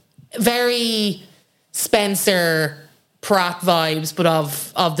 Very Spencer Pratt vibes, but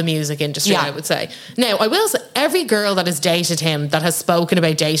of the music industry, I would say. Now, I will say, every girl that has dated him, that has spoken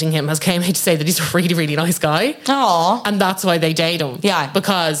about dating him, has came out to say that he's a really, really nice guy. Aww. And that's why they date him. Yeah.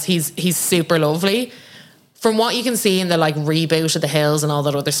 Because he's super lovely. From what you can see in the like reboot of The Hills and all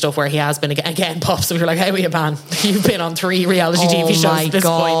that other stuff where he has been again pops, and you're like, how are you, man? You've been on 3 reality TV shows at this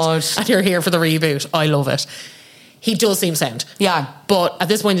point, and you're here for the reboot. I love it. He does seem sound. Yeah. But at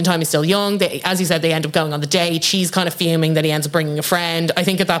this point in time, he's still young. As you said, they end up going on the date. She's kind of fuming that he ends up bringing a friend. I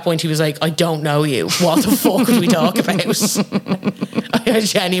think at that point he was like, I don't know you. What the fuck would we talk about? I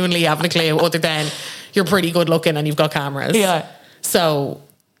genuinely haven't a clue other than you're pretty good looking and you've got cameras. Yeah. So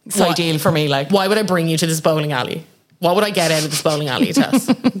it's ideal for me. Like, why would I bring you to this bowling alley? What would I get out of this bowling alley, Tess?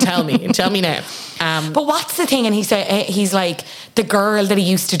 Tell me now. But what's the thing? And he's like, the girl that he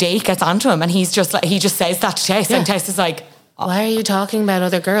used to date gets onto him, and he's just like, he just says that to Tess, and Tess is like, why are you talking about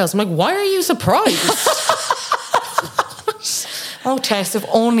other girls? I'm like, why are you surprised? Oh, Tess, if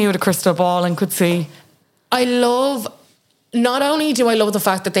only you had a crystal ball and could see. Not only do I love the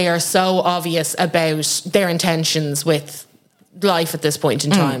fact that they are so obvious about their intentions with life at this point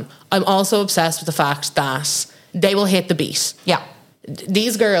in time, I'm also obsessed with the fact that they will hit the beat. Yeah.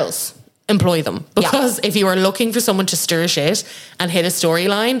 These girls, employ them. Because if you are looking for someone to stir shit and hit a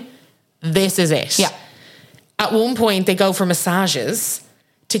storyline, this is it. Yeah. At one point, they go for massages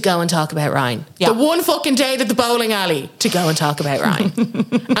to go and talk about Ryan. Yeah. The one fucking date at the bowling alley to go and talk about Ryan.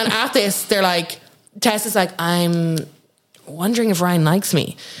 And at this, they're like, Tess is like, I'm wondering if Ryan likes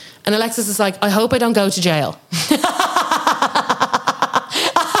me. And Alexis is like, I hope I don't go to jail.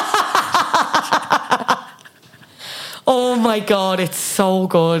 Oh my God, it's so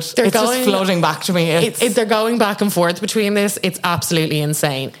good. It's just floating back to me. They're going back and forth between this. It's absolutely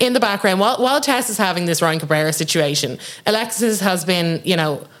insane. In the background, while Tess is having this Ryan Cabrera situation, Alexis has been, you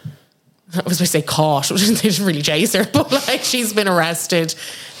know, I was going to say caught. They didn't really chase her, but like she's been arrested.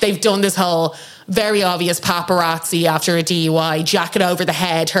 They've done this whole very obvious paparazzi after a DUI, jacket over the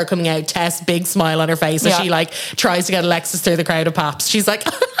head, her coming out, Tess, big smile on her face as she like tries to get Alexis through the crowd of paps. She's like,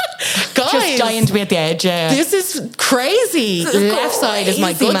 guys, just dying to be at the edge. This is crazy. Left side is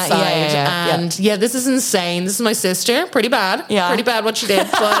my good side. And this is insane. This is my sister. Pretty bad. Pretty bad what she did.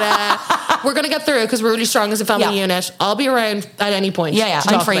 But we're going to get through it because we're really strong as a family unit. I'll be around at any point.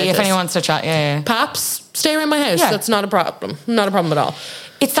 I'm free if anyone wants to chat. Paps, stay around my house. That's not a problem. Not a problem at all.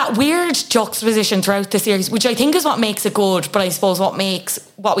 It's that weird juxtaposition throughout the series, which I think is what makes it good, but I suppose what makes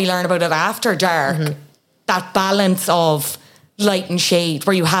what we learn about it after dark, that balance of light and shade,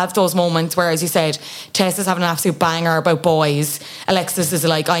 where you have those moments where, as you said, Tess is having an absolute banger about boys. Alexis is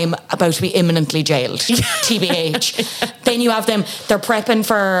like, I'm about to be imminently jailed. TBH. Then you have them, they're prepping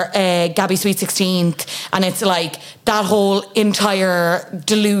for Gabby Sweet 16th, and it's like that whole entire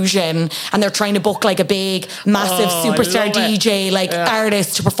delusion, and they're trying to book like a big, massive superstar DJ, like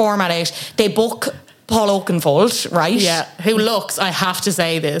artist to perform at it. They book Paul Oakenfold, right? Yeah, who looks, I have to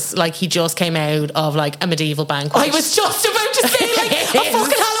say this, like he just came out of like a medieval banquet. I was just about to say like a fucking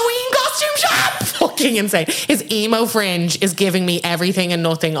Halloween costume shop. Fucking insane. His emo fringe is giving me everything and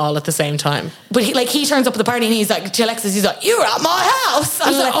nothing all at the same time. But he turns up at the party and he's like, to Alexis, he's like, you're at my house.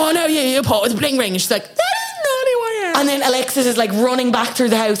 And like, oh no, you're Paul with a bling ring. And she's like, that is not who I am. And then Alexis is like running back through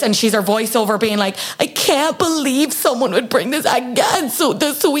the house, and she's her voiceover being like, I can't believe someone would bring this again. So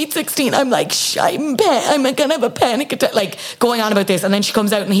the Sweet 16, I'm like, I'm gonna have a panic attack, like going on about this. And then she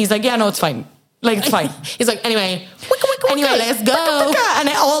comes out and he's like, yeah, no, it's fine. Like, it's fine. He's like, anyway, let's go. And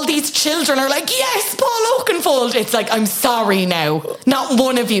all these children are like, yes, Paul Oakenfold. It's like, I'm sorry now. Not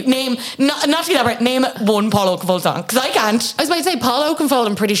one of you. Name one Paul Oakenfold song, because I can't. I was about to say, Paul Oakenfold,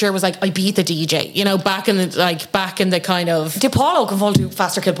 I'm pretty sure was like, I beat the DJ, you know, back in the kind of... Did Paul Oakenfold do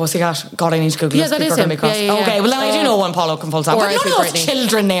Faster Kill Pussycat? God, I need to Google this. Yeah, that is him. Okay, well then I do know one Paul Oakenfold song, but none of those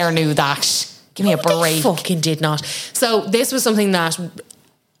children there knew that. Give me a break. They fucking did not. So this was something that...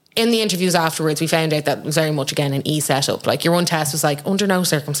 in the interviews afterwards, we found out that was very much, again, an setup. Like, your own Tess was like, under no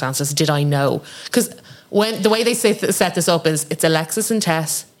circumstances did I know. Because the way they set this up is, it's Alexis and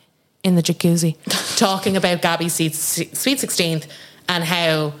Tess in the jacuzzi talking about Gabby's Sweet 16th and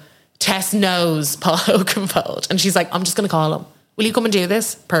how Tess knows Paul Oakenfold. And she's like, I'm just going to call him. Will you come and do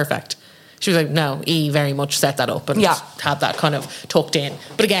this? Perfect. She was like, no, he very much set that up and had that kind of tucked in.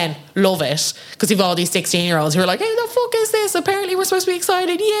 But again, love it, because you've all these 16-year-olds who are like, hey, the fuck is this? Apparently we're supposed to be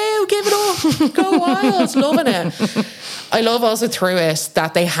excited. Yeah, give it up. Go wild. Loving it. I love also through it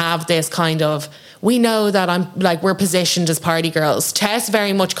that they have this kind of, we know that we're positioned as party girls. Tess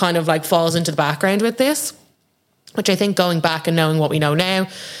very much kind of like falls into the background with this, which I think, going back and knowing what we know now,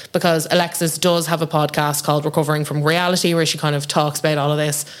 because Alexis does have a podcast called Recovering from Reality, where she kind of talks about all of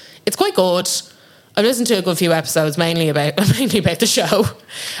this. It's quite good. I've listened to a good few episodes, mainly about the show.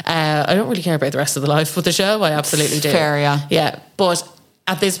 I don't really care about the rest of the life, but the show I absolutely do. Fair, yeah. Yeah, but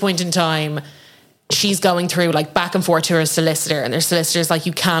at this point in time, she's going through like back and forth to her solicitor, and her solicitor's like,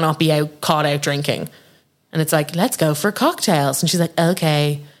 you cannot be caught out drinking. And it's like, let's go for cocktails. And she's like,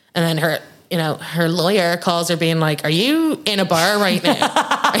 okay. And then her lawyer calls her being like, are you in a bar right now?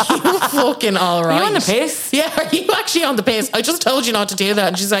 Are you fucking all right? Are you on the piss? Yeah, are you actually on the piss? I just told you not to do that.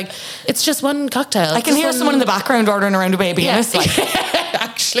 And she's like, it's just one cocktail. I can hear someone in the background ordering around a baby. Yeah.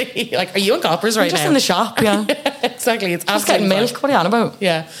 Actually, like, are you in Coppers right now? Just in the shop, yeah. Exactly. It's just getting milk. What are you on about?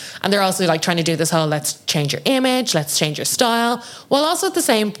 Yeah. And they're also like trying to do this whole, let's change your image, let's change your style, while also at the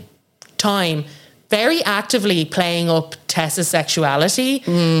same time very actively playing up Tess's sexuality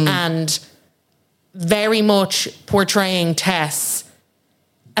and very much portraying Tess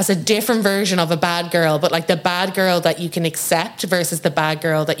as a different version of a bad girl, but like the bad girl that you can accept versus the bad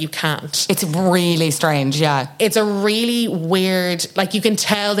girl that you can't. It's really strange, yeah. It's a really weird, like, you can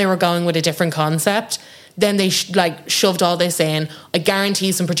tell they were going with a different concept. Then they shoved all this in. I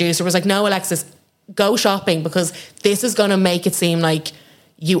guarantee some producer was like, no, Alexis, go shopping, because this is going to make it seem like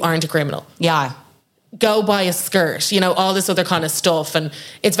you aren't a criminal. Yeah. Go buy a skirt, all this other kind of stuff. And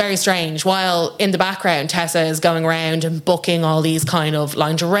it's very strange. While in the background, Tessa is going around and booking all these kind of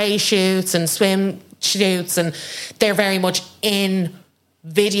lingerie shoots and swim shoots, and they're very much in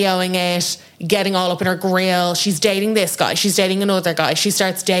videoing it, getting all up in her grill. She's dating this guy. She's dating another guy. She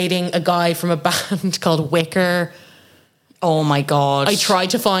starts dating a guy from a band called Wicker. Oh my God. I tried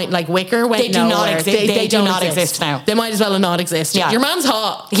to find, like, Wicker went They do not nowhere. exist. They do don't not exist now. They might as well have not existed. Yeah. Your man's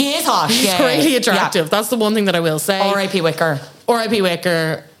hot. He is hot. He's Yeah. really attractive. Yeah. That's the one thing that I will say. R.I.P. Wicker. R.I.P.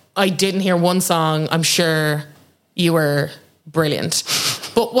 Wicker. I didn't hear one song. I'm sure you were brilliant.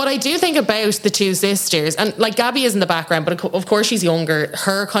 But what I do think about the two sisters, and like Gabby is in the background, but of course she's younger.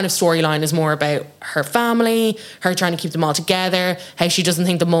 Her kind of storyline is more about her family, her trying to keep them all together, how she doesn't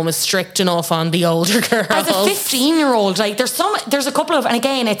think the mum is strict enough on the older girls. As a 15-year-old, like there's a couple of, and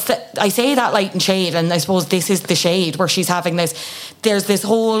again, I say that light and shade, and I suppose this is the shade where she's having this. There's this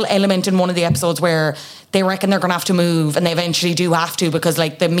whole element in one of the episodes where they reckon they're going to have to move, and they eventually do have to because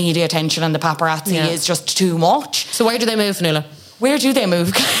like the media attention and the paparazzi is just too much. So where do they move, Fionnuala? Where do they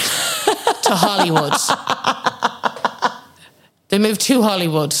move? To Hollywood. They move to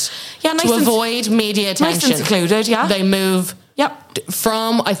Hollywood. Yeah, nice to avoid media attention. Nice and secluded, yeah. They move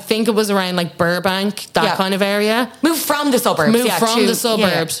from, I think it was around like Burbank, that kind of area. Move from the suburbs. Move from the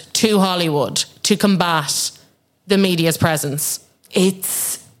suburbs to Hollywood to combat the media's presence.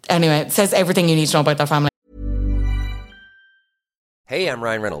 Anyway, it says everything you need to know about that family. Hey, I'm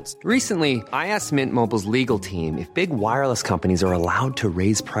Ryan Reynolds. Recently, I asked Mint Mobile's legal team if big wireless companies are allowed to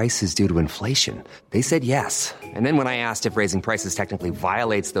raise prices due to inflation. They said yes. And then when I asked if raising prices technically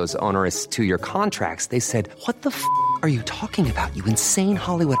violates those onerous 2-year contracts, they said, "What the f*** are you talking about, you insane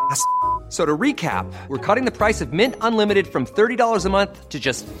Hollywood ass?" So to recap, we're cutting the price of Mint Unlimited from $30 a month to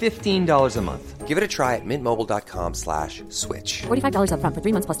just $15 a month. Give it a try at mintmobile.com/switch. $45 up front for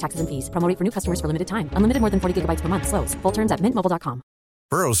 3 months plus taxes and fees. Promo rate for new customers for limited time. Unlimited more than 40 gigabytes per month. Slows full terms at mintmobile.com.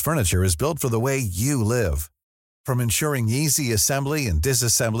 Burrow's furniture is built for the way you live. From ensuring easy assembly and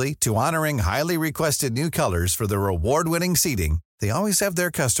disassembly to honoring highly requested new colors for their award-winning seating, they always have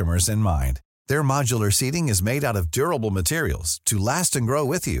their customers in mind. Their modular seating is made out of durable materials to last and grow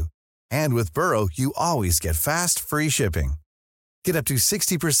with you. And with Burrow, you always get fast, free shipping. Get up to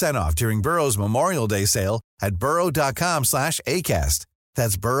 60% off during Burrow's Memorial Day sale at burrow.com/ACAST.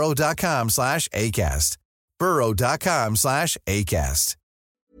 That's burrow.com/ACAST. burrow.com/ACAST.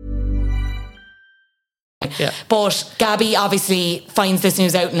 Yeah. But Gabby obviously finds this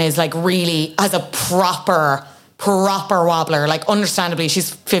news out and is like really as a proper wobbler, like understandably she's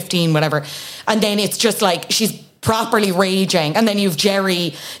 15, whatever. And then it's just like she's properly raging, and then you've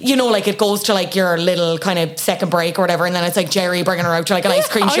Jerry, you know, like it goes to like your little kind of second break or whatever, and then it's like Jerry bringing her out to like an ice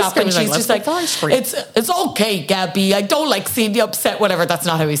cream shop, and she's just like, it's okay, Gabby, I don't like seeing you upset, whatever. That's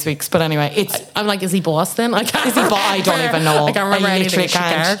not how he speaks, but anyway, I'm like, is he boss then? I can't. Is he boss? I don't even know. I can't remember anything.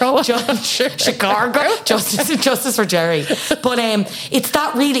 Chicago, justice for Jerry. But it's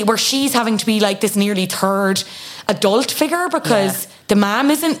that really where she's having to be like this nearly third adult figure because the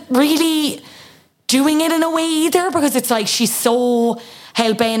mom isn't really doing it in a way either, because it's like she's so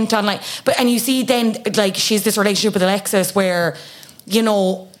hell-bent on like, and you see then like she's this relationship with Alexis where, you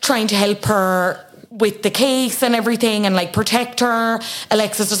know, trying to help her with the case and everything and like protect her.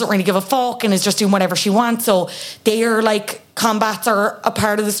 Alexis doesn't really give a fuck and is just doing whatever she wants, so their like combats are a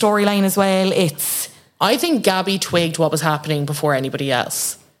part of the storyline as well. I think Gabby twigged what was happening before anybody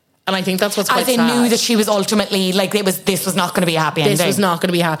else. And I think that's what's quite sad. As in knew that she was ultimately, like, this was not going to be a happy ending. This was not going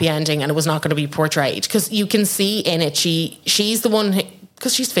to be a happy ending, and it was not going to be portrayed. Because you can see in it, she's the one,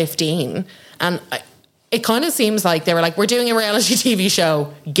 because she's 15. And it kind of seems like they were like, we're doing a reality TV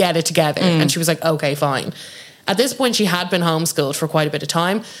show, get it together. And she was like, okay, fine. At this point, she had been homeschooled for quite a bit of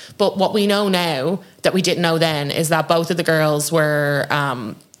time. But what we know now that we didn't know then is that both of the girls were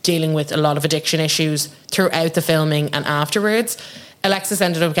dealing with a lot of addiction issues throughout the filming and afterwards. Alexis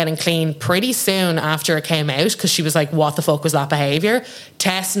ended up getting clean pretty soon after it came out because she was like, what the fuck was that behaviour?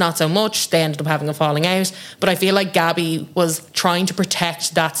 Tess, not so much. They ended up having a falling out. But I feel like Gabby was trying to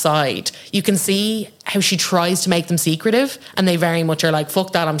protect that side. You can see how she tries to make them secretive, and they very much are like,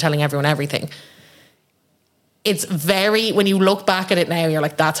 fuck that, I'm telling everyone everything. It's very, when you look back at it now, you're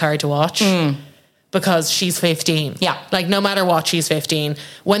like, that's hard to watch. Because she's 15. Yeah. Like, no matter what, she's 15.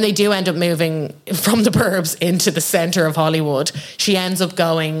 When they do end up moving from the burbs into the centre of Hollywood, she ends up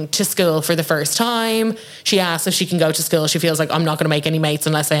going to school for the first time. She asks if she can go to school. She feels like, I'm not going to make any mates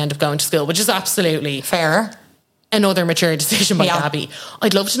unless I end up going to school, which is absolutely fair. Another mature decision by Gabby.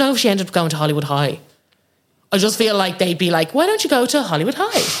 I'd love to know if she ended up going to Hollywood High. I just feel like they'd be like, why don't you go to Hollywood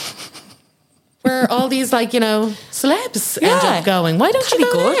High? Where all these, like, you know, celebs end up going. Why don't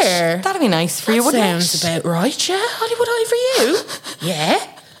you go there? That'd be nice for you, wouldn't it? Sounds about right, yeah. Hollywood High for you. Yeah.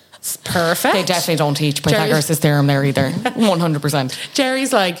 It's perfect. They definitely don't teach Pythagoras' theorem there either. 100%.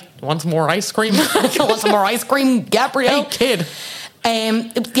 Jerry's like, want some more ice cream? Want some more ice cream, Gabrielle? Hey, kid.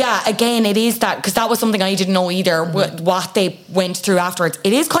 Yeah, again, it is that, because that was something I didn't know either, what they went through afterwards.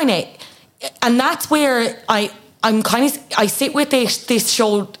 It is kind of, and that's where I sit with this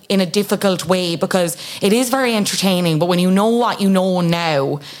show in a difficult way because it is very entertaining, but when you know what you know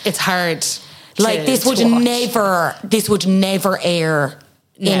now, it's hard. Like this would never air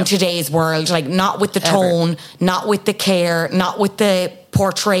in today's world. Like not with the tone, not with the care, not with the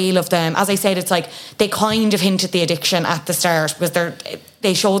portrayal of them. As I said, it's like they kind of hinted the addiction at the start because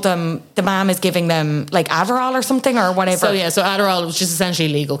they showed them the mom is giving them like Adderall or something or whatever. So Adderall, which is essentially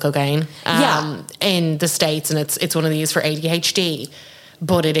legal cocaine in the States, and it's one of these for ADHD,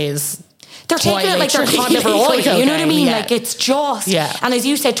 but it is. They're taking it like they're cod liver oil, you know what I mean? Yeah. Like it's just, and as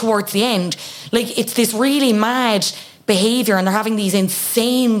you said towards the end, like it's this really mad behaviour and they're having these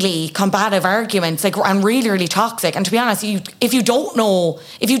insanely combative arguments, like, and really, really toxic. And to be honest, if you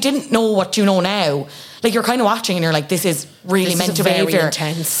didn't know what you know now, like you're kind of watching and you're like, this is really mental behaviour.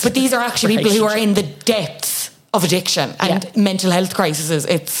 Intense. But these are actually people who are in the depths of addiction and mental health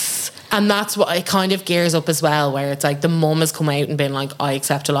crises. And that's what it kind of gears up as well, where it's like the mum has come out and been like, I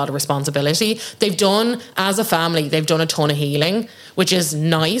accept a lot of responsibility. They've done, as a family, they've done a ton of healing, which is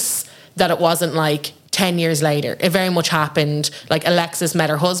nice that it wasn't like 10 years later. It very much happened. Like Alexis met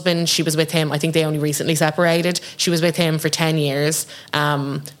her husband. She was with him. I think they only recently separated. She was with him for 10 years.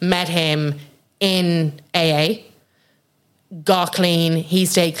 Met him in AA. Got clean, he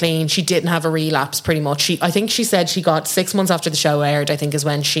stayed clean. She didn't have a relapse pretty much. I think she said she got 6 months after the show aired, I think is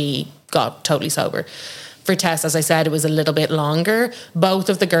when she got totally sober. For Tess, as I said, it was a little bit longer. Both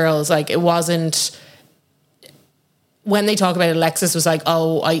of the girls, like it wasn't, when they talk about it, Alexis was like,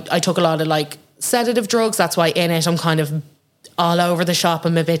 oh, I took a lot of like sedative drugs, that's why in it I'm kind of all over the shop,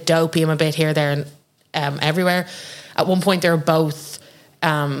 I'm a bit dopey, I'm a bit here, there and everywhere. At one point they were both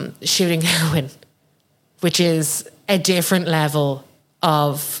shooting heroin, which is a different level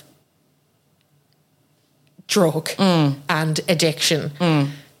of drug and addiction.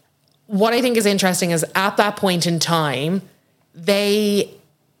 What I think is interesting is at that point in time, they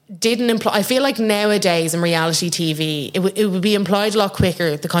didn't imply. I feel like nowadays in reality TV, it would be implied a lot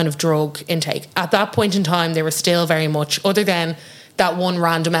quicker, the kind of drug intake. At that point in time, they were still very much, other than that one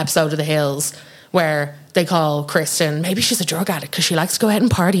random episode of The Hills where they call Kristen, maybe she's a drug addict because she likes to go out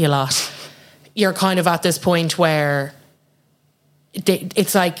and party a lot. You're kind of at this point where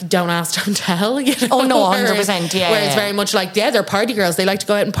it's like, don't ask, don't tell. You know? Oh, no, 100%, yeah. Where it's very much like, they're party girls. They like to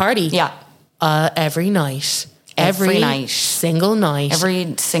go out and party. Yeah. Every night. Every night. Single night.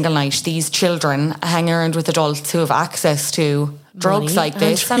 Every single night. These children hang around with adults who have access to drugs like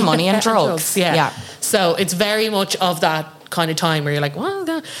this and money and drugs. Yeah. So it's very much of that kind of time where you're like,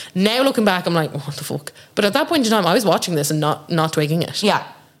 well, now looking back, I'm like, what the fuck? But at that point in time, I was watching this and not twigging it. Yeah.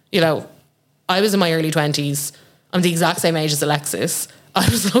 You know, I was in my early 20s. I'm the exact same age as Alexis. I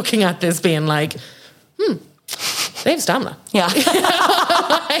was looking at this being like, they have stamina. Yeah.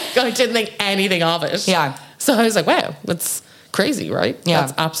 I didn't think anything of it. Yeah. So I was like, wow, that's crazy, right? Yeah.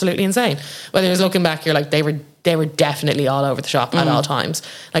 That's absolutely insane. Whether it's looking back, you're like, they were definitely all over the shop at all times.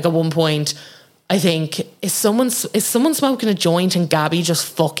 Like at one point, I think, is someone smoking a joint and Gabby just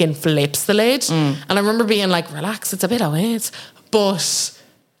fucking flips the lid? And I remember being like, relax, it's a bit of it. But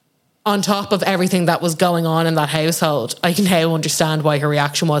on top of everything that was going on in that household, I can now understand why her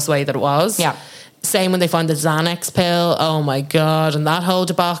reaction was the way that it was. Yeah. Same when they found the Xanax pill. Oh my God. And that whole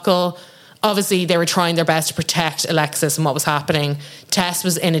debacle. Obviously, they were trying their best to protect Alexis and what was happening. Tess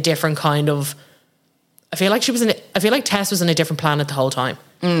was in a different kind of... I feel like Tess was in a different planet the whole time.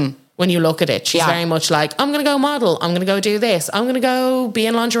 When you look at it, she's very much like, I'm going to go model. I'm going to go do this. I'm going to go be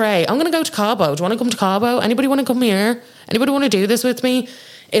in lingerie. I'm going to go to Cabo. Do you want to come to Cabo? Anybody want to come here? Anybody want to do this with me?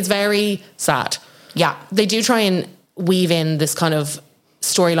 It's very sad. Yeah. They do try and weave in this kind of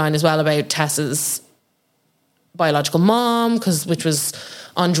storyline as well about Tess's biological mom, which was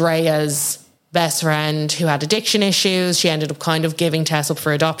Andrea's best friend who had addiction issues. She ended up kind of giving Tess up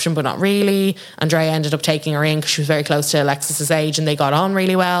for adoption, but not really. Andrea ended up taking her in because she was very close to Alexis's age and they got on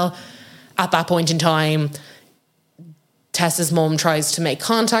really well. At that point in time, Tess's mum tries to make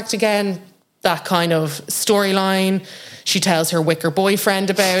contact again. That kind of storyline. She tells her wicker boyfriend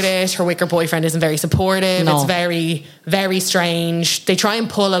about it. Her wicker boyfriend isn't very supportive. No. It's very, very strange. They try and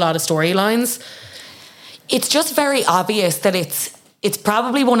pull a lot of storylines. It's just very obvious that it's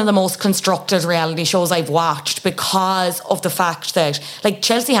probably one of the most constructed reality shows I've watched because of the fact that, like,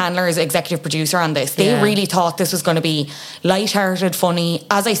 Chelsea Handler is executive producer on this. They really thought this was going to be lighthearted, funny.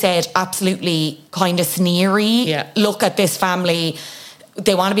 As I said, absolutely kind of sneery. Yeah. Look at this family.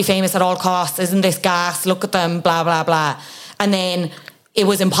 They want to be famous at all costs. Isn't this gas? Look at them, blah, blah, blah. And then it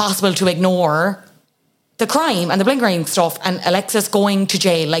was impossible to ignore the crime and the blinkering stuff and Alexis going to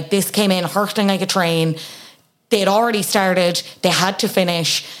jail. Like, this came in hurtling like a train. They had already started. They had to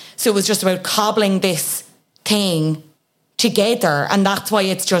finish. So it was just about cobbling this thing together, and that's why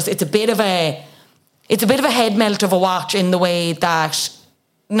it's a bit of a head melt of a watch in the way that,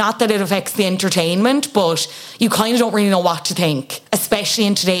 not that it affects the entertainment, but you kind of don't really know what to think, especially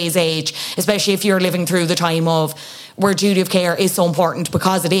in today's age, especially if you're living through the time of where duty of care is so important,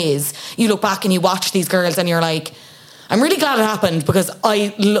 because it is. You look back and you watch these girls and you're like, I'm really glad it happened because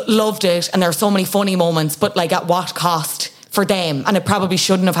I loved it, and there are so many funny moments, but like at what cost for them? And it probably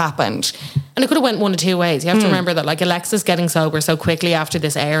shouldn't have happened. And it could have went one of two ways. You have to remember that, like, Alexis getting sober so quickly after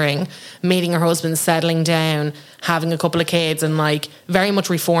this airing, meeting her husband, settling down, having a couple of kids, and like very much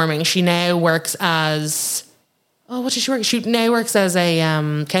reforming. She now works as what does she work? She now works as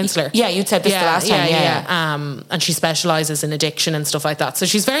a counsellor. Yeah, you'd said this the last time. Yeah. And she specialises in addiction and stuff like that. So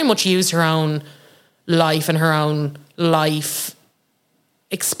she's very much used her own life and her own life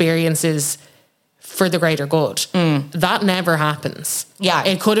experiences for the greater good. That never happens. Yeah.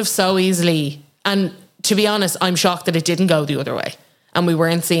 It could have so easily, and to be honest, I'm shocked that it didn't go the other way, and we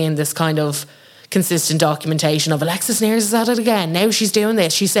weren't seeing this kind of consistent documentation of Alexis Nares is at it again. Now she's doing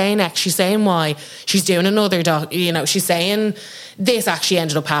this, she's saying X, she's saying Y, she's doing another she's saying this actually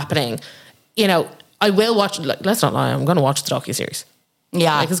ended up happening. I will watch, let's not lie, I'm going to watch the docuseries.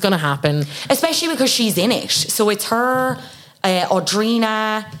 Yeah. Like, it's going to happen. Especially because she's in it. So it's her,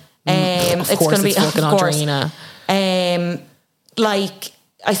 Audrina. Of course, it's fucking Audrina.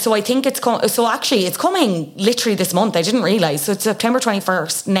 So I think it's actually it's coming literally this month. I didn't realise. So it's September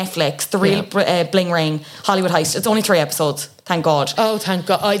 21st, Netflix, The Real Bling Ring, Hollywood Heist. It's only 3 episodes. Thank God. Oh, thank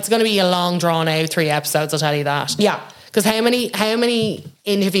God. It's going to be a long, drawn out 3 episodes, I'll tell you that. Yeah. Because how many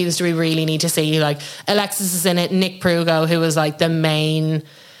interviews do we really need to see? Like, Alexis is in it, Nick Prugo, who was like the main...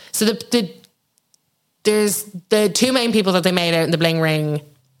 So there's the 2 main people that they made out in the Bling Ring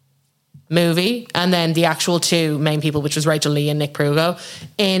movie, and then the actual 2 main people, which was Rachel Lee and Nick Prugo.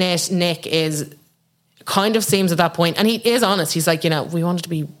 In it, Nick is kind of seems at that point, and he is honest, he's like, we wanted to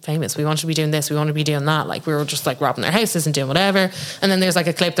be famous, we wanted to be doing this, we wanted to be doing that, like we were just like robbing their houses and doing whatever. And then there's like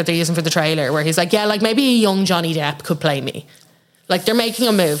a clip that they're using for the trailer where he's like, yeah, like maybe a young Johnny Depp could play me. Like, they're making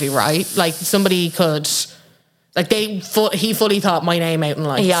a movie, right? Like, somebody could, like, he fully thought my name out in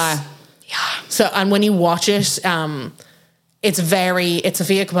lights. Yeah. So, and when you watch it, it's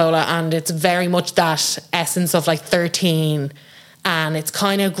Sofia Coppola, and it's very much that essence of like 13, and it's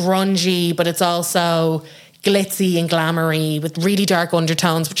kind of grungy, but it's also glitzy and glamoury with really dark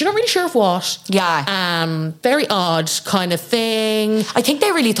undertones, but you're not really sure of what. Yeah. Very odd kind of thing. I think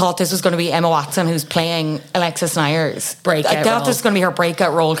they really thought this was going to be Emma Watson, who's playing Alexis Nares. Breakout I thought role. this was going to be her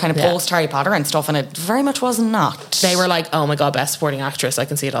breakout role, kind of post Harry Potter and stuff, and it very much was not. They were like, oh my God, best supporting actress. I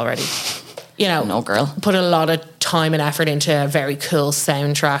can see it already. No, girl. Put a lot of time and effort into a very cool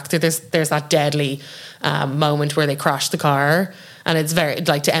soundtrack. There's that deadly moment where they crash the car, and it's very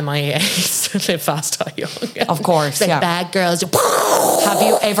like to MIA, Live Fast, Die Young. Of course, it's like bad girls. Have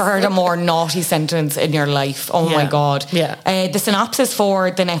you ever heard a more naughty sentence in your life? Oh my God. Yeah. The synopsis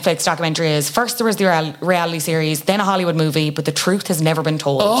for the Netflix documentary is: first there was the reality series, then a Hollywood movie, but the truth has never been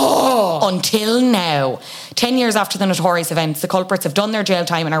told. Until now. 10 years after the notorious events, the culprits have done their jail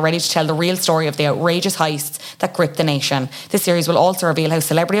time and are ready to tell the real story of the outrageous heists that gripped the nation. This series will also reveal how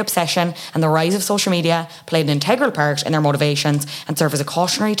celebrity obsession and the rise of social media played an integral part in their motivations and serve as a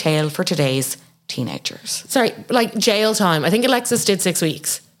cautionary tale for today's teenagers. Sorry, like jail time. I think Alexis did 6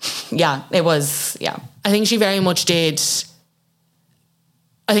 weeks. Yeah, it was, yeah. I think she very much did.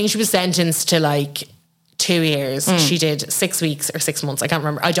 I think she was sentenced to like 2 years. She did 6 weeks or 6 months. I can't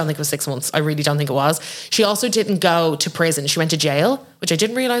remember. I don't think it was 6 months. I really don't think it was. She also didn't go to prison. She went to jail, which I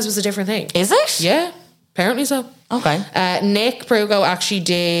didn't realise was a different thing. Is it? Yeah, apparently so. Okay. Nick Prugo actually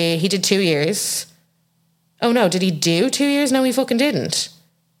did 2 years. Oh no, did he do 2 years? No, he fucking didn't.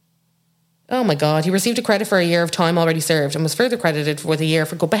 Oh my God, he received a credit for a year of time already served and was further credited with a year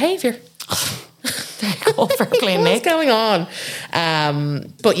for good behaviour. There you go, fair play, Nick. What's going on?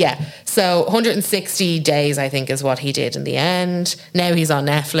 But yeah, so 160 days, I think, is what he did in the end. Now he's on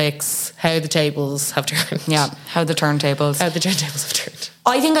Netflix. How the tables have turned. Yeah, how the turntables have turned.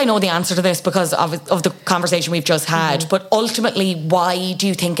 I think I know the answer to this because of the conversation we've just had. But ultimately, why do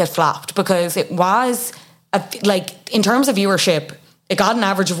you think it flopped? Because it was, in terms of viewership, it got an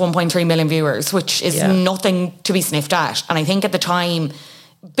average of 1.3 million viewers, which is nothing to be sniffed at. And I think at the time,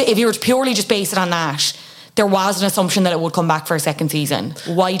 if you were to purely just base it on that, there was an assumption that it would come back for a second season.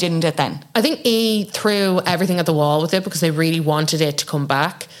 Why didn't it then? I think E threw everything at the wall with it because they really wanted it to come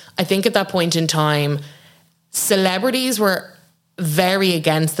back. I think at that point in time, celebrities were very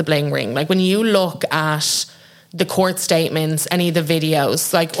against the Bling Ring. Like, when you look at the court statements, any of the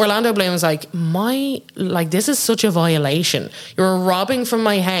videos, like Orlando Bloom was like, this is such a violation. You're robbing from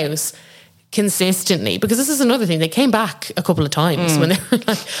my house, consistently, because this is another thing, they came back a couple of times when they were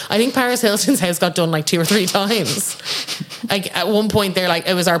like, I think Paris Hilton's house got done like 2 or 3 times. Like at one point they're like,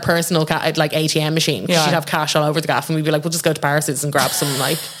 it was our personal like ATM machine. She'd have cash all over the gaff and we'd be like, we'll just go to Paris's and grab some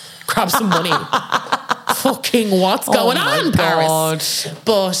money. Fucking what's going on, Paris?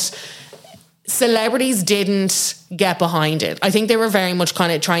 But celebrities didn't get behind it. I think they were very much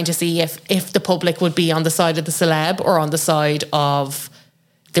kind of trying to see if the public would be on the side of the celeb or on the side of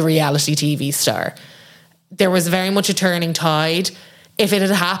the reality TV star. There was very much a turning tide. If it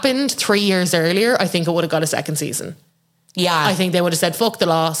had happened 3 years earlier, I think it would have got a second season. Yeah. I think they would have said, fuck the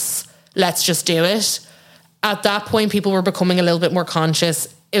loss, let's just do it. At that point, people were becoming a little bit more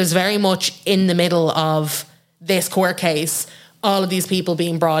conscious. It was very much in the middle of this court case, all of these people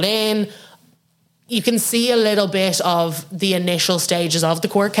being brought in. You can see a little bit of the initial stages of the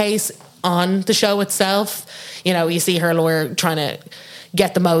court case on the show itself. You know, you see her lawyer trying to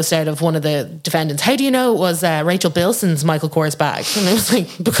get the most out of one of the defendants. How do you know it was Rachel Bilson's Michael Kors bag? And I was like,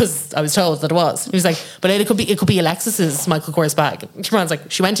 because I was told that it was. He was like, but it could be Alexis's Michael Kors bag. Siobhan's like,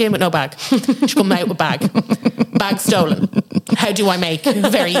 she went in with no bag. She come out with bag. Bag stolen. How do I make it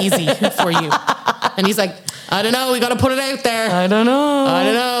very easy for you? And he's like, I don't know, we got to put it out there. I don't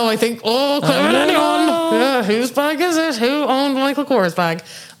know. I think, could have been anyone. Yeah, whose bag is it? Who owned Michael Kors bag?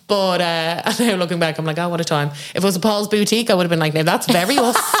 But now looking back, I'm like, oh, what a time. If it was a Paul's Boutique, I would have been like, no, that's very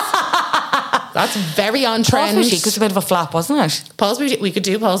us. That's very on trend. Paul's Boutique was a bit of a flop, wasn't it? Paul's Boutique, we could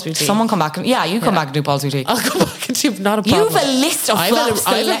do Paul's Boutique. Someone come back. You come back and do Paul's Boutique. I'll come back and do, not a problem. You have a list of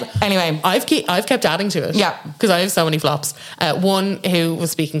flops. Anyway. I've kept adding to it. Yeah. Because I have so many flops. One who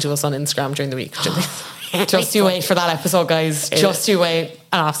was speaking to us on Instagram during the week. Just you wait for that episode, guys. Just you wait.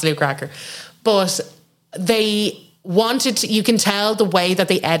 An absolute cracker. But they wanted to, you can tell the way that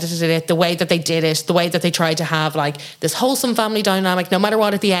they edited it, the way that they did it, the way that they tried to have like this wholesome family dynamic. No matter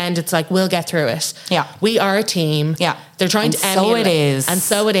what, at the end, it's like, we'll get through it. Yeah. We are a team. Yeah. They're trying to emulate. So it is. And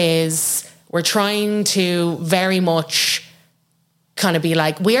so it is. We're trying to very much kind of be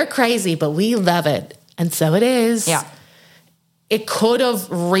like, we are crazy, but we love it. And so it is. Yeah. It could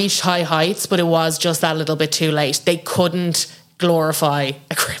have reached high heights, but it was just that little bit too late. They couldn't glorify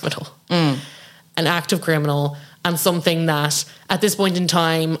a criminal, an active criminal, and something that at this point in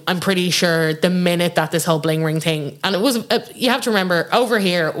time, I'm pretty sure the minute that this whole bling ring thing, and it was, you have to remember, over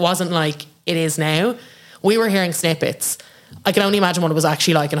here, it wasn't like it is now. We were hearing snippets. I can only imagine what it was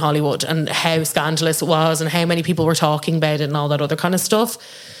actually like in Hollywood and how scandalous it was and how many people were talking about it and all that other kind of stuff.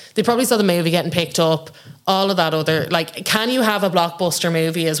 They probably saw the movie getting picked up, all of that other, like, can you have a blockbuster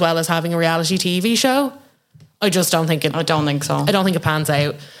movie as well as having a reality TV show? I just don't think it. I don't think so. I don't think it pans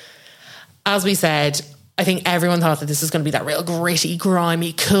out. As we said, I think everyone thought that this was going to be that real gritty,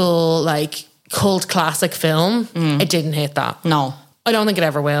 grimy, cool, like cult classic film. It didn't hit that. No. I don't think it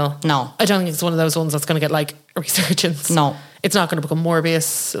ever will. No. I don't think it's one of those ones that's going to get like a resurgence. No. It's not going to become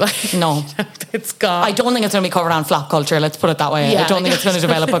Morbius. Like, no. It's gone. I don't think it's going to be covered on flop culture, let's put it that way. Yeah. I don't think it's going to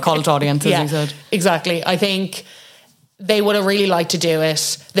develop a cult audience, as you said. Exactly. I think they would have really liked to do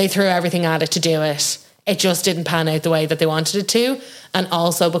it. They threw everything at it to do it. It just didn't pan out the way that they wanted it to. And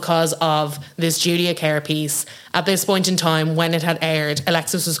also because of this duty of care piece, at this point in time, when it had aired,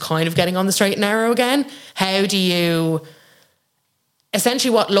 Alexis was kind of getting on the straight and narrow again. How do you,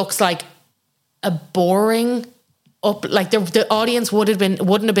 essentially what looks like a boring up, like the audience wouldn't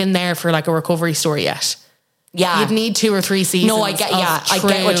have been there for like a recovery story yet. Yeah. You'd need 2 or 3 seasons. No, I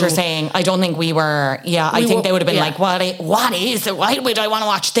get what you're saying. I don't think we were, I think they would have been like, what is it? Why would I want to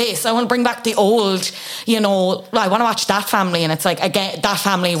watch this? I want to bring back the old, I want to watch that family. And it's like, again, that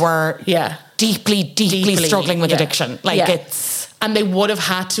family were deeply struggling with addiction. And they would have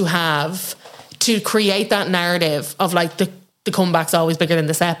had to create that narrative of like the comeback's always bigger than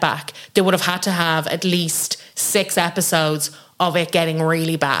the setback. They would have had to have at least 6 episodes of it getting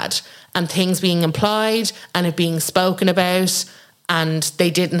really bad and things being implied and it being spoken about, and they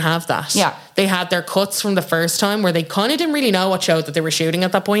didn't have that. Yeah. They had their cuts from the first time where they kind of didn't really know what show that they were shooting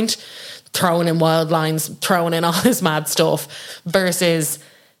at that point, throwing in wild lines, throwing in all this mad stuff, versus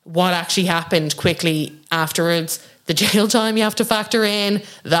what actually happened quickly afterwards. The jail time you have to factor in,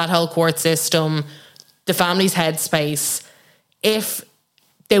 that whole court system, the family's headspace. If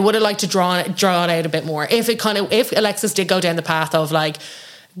they would have liked to draw it out a bit more, if Alexis did go down the path of like,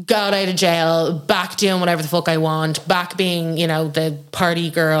 got out of jail, back doing whatever the fuck I want, back being, the party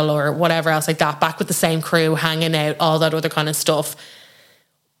girl or whatever else like that, back with the same crew, hanging out, all that other kind of stuff,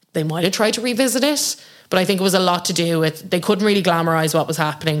 they might have tried to revisit it. But I think it was a lot to do with, they couldn't really glamorize what was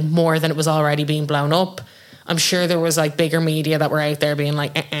happening more than it was already being blown up. I'm sure there was like bigger media that were out there being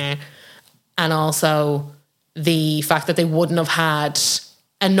like, And also the fact that they wouldn't have had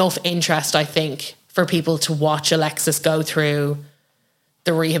enough interest, I think, for people to watch Alexis go through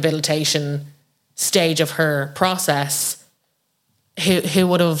the rehabilitation stage of her process. Who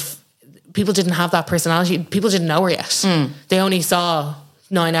would have... People didn't have that personality. People didn't know her yet. They only saw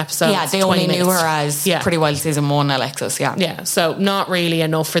 9 episodes. Yeah, they only knew her as Pretty Wild Season 1 Alexis, Yeah, so not really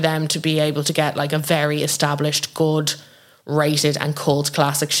enough for them to be able to get like a very established, good, rated and cult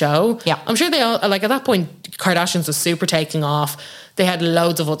classic show. Yeah. I'm sure they all, like at that point, Kardashians was super taking off. They had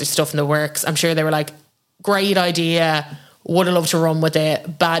loads of other stuff in the works. I'm sure they were like, great idea, would have loved to run with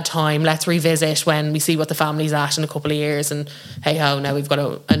it, bad time, let's revisit when we see what the family's at in a couple of years, and hey ho, now we've got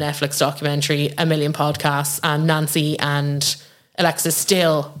a Netflix documentary, a million podcasts, and Nancy and Alexis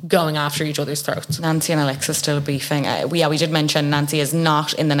still going after each other's throats. Nancy and Alexis still beefing. We did mention Nancy is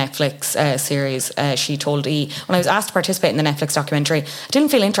not in the Netflix series. She told E! When I was asked to participate in the Netflix documentary, I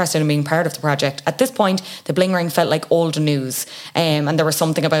didn't feel interested in being part of the project. At this point, the bling ring felt like old news. And there was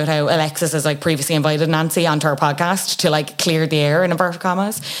something about how Alexis has like previously invited Nancy onto her podcast to like clear the air, in inverted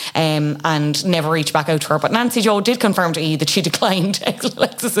commas, and never reached back out to her. But Nancy Jo did confirm to E! that she declined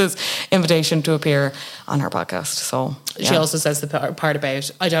Alexis's invitation to appear on her podcast. So she also says the part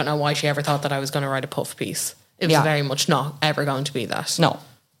about, I don't know why she ever thought that I was going to write a puff piece. It was very much not ever going to be that. No.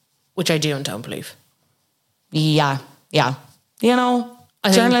 Which I do and don't believe. Yeah. You know,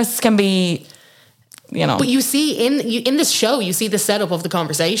 journalists can be, you know. But you see in this show, you see the setup of the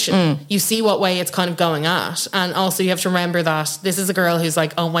conversation. You see what way it's kind of going at. And also you have to remember that this is a girl who's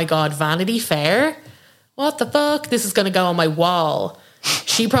like, oh my God, Vanity Fair? What the fuck? This is going to go on my wall.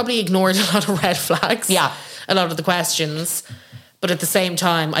 She probably ignored a lot of red flags. Yeah. A lot of the questions. But at the same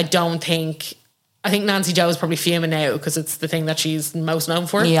time, I think Nancy Jo is probably fuming now because it's the thing that she's most known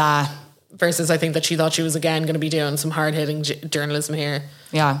for. Yeah. Versus I think that she thought she was again going to be doing some hard-hitting journalism here.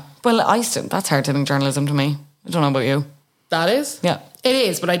 Yeah. Well, that's hard-hitting journalism to me. I don't know about you. That is? Yeah. It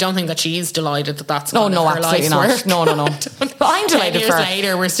is, but I don't think that she's delighted that that's no, her absolutely life's not. work. No. But I'm delighted for her. 10 years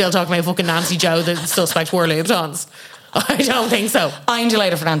later, we're still talking about fucking Nancy Jo, the suspect wore Louis Vuittons. I don't think so. I'm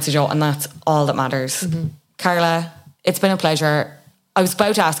delighted for Nancy Jo, and that's all that matters. Carla, it's been a pleasure. I was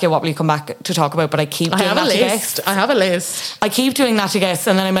about to ask you what will you come back to talk about, but I keep doing that to guests. I have a list. I keep doing that to guests,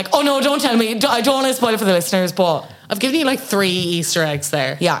 and then I'm like, oh no, don't tell me. I don't want to spoil it for the listeners, but I've given you like 3 Easter eggs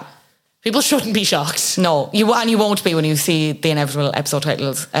there. Yeah. People shouldn't be shocked. No, you won't be when you see the inevitable episode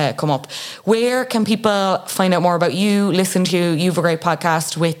titles come up. Where can people find out more about you, listen to you? You have a great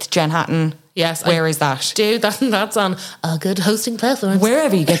podcast with Jen Hatton. Yes. Where is that? Dude, that's on a good hosting platform.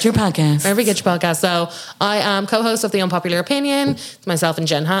 Wherever you get your podcast. Wherever you get your podcast. So I am co-host of The Unpopular Opinion. It's myself and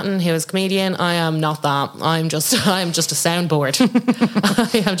Jen Hatton, who is a comedian. I am not that. I'm just a soundboard.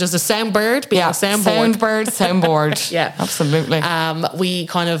 I am just a soundbird being a soundboard. Soundboard. Yeah. Absolutely. We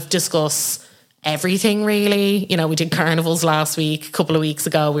kind of discuss everything really. You know, we did carnivals last week. A couple of weeks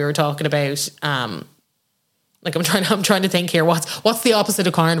ago we were talking about like I'm trying to think here, what's the opposite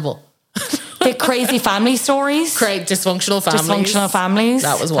of carnival? The crazy family stories. Dysfunctional families. Dysfunctional families.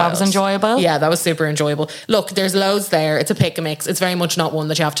 That was wild. That was enjoyable. Yeah, that was super enjoyable. Look, there's loads there. It's a pick and mix. It's very much not one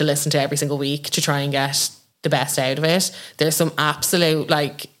that you have to listen to every single week to try and get the best out of it. There's some absolute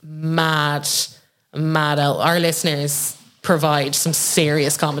like mad. Our listeners provide some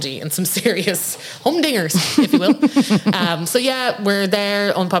serious comedy and some serious humdingers, if you will. So yeah, we're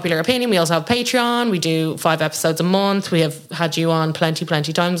there on Popular Opinion. We also have Patreon. We do 5 episodes a month. We have had you on plenty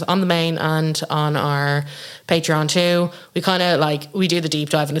times on the main and on our Patreon too. We kind of we do the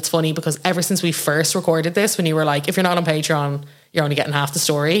deep dive, and it's funny because ever since we first recorded this, when you were like, if you're not on Patreon, you're only getting half the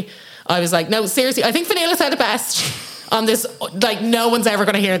story, I was like, no, seriously, I think Vanilla said it best. On this, no one's ever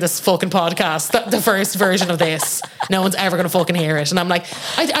going to hear this fucking podcast. The first version of this, no one's ever going to fucking hear it. And I'm like,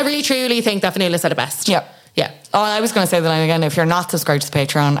 I really truly think that Vanilla said it best. Yeah. Oh, I was going to say that line again. If you're not subscribed to the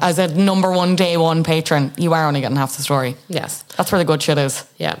Patreon, as a number 1 day 1 patron, you are only getting half the story. Yes. That's where the good shit is.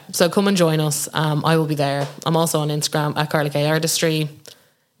 Yeah. So come and join us. I will be there. I'm also on Instagram at Karla K Artistry,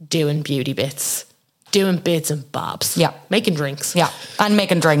 doing beauty bits. Doing bits and bobs. Yeah. Making drinks. Yeah. And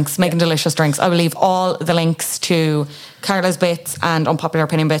making drinks. Making delicious drinks. I will leave all the links to Carla's bits and Unpopular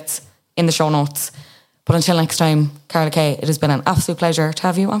Opinion bits in the show notes. But until next time, Karla K, it has been an absolute pleasure to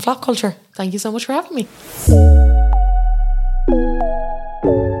have you on Flop Culture. Thank you so much for having me.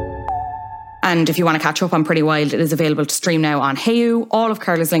 And if you want to catch up on Pretty Wild, it is available to stream now on Hayu. All of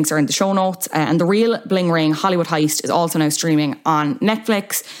Carla's links are in the show notes. And The Real Bling Ring Hollywood Heist is also now streaming on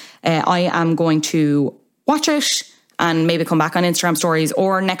Netflix. I am going to watch it and maybe come back on Instagram stories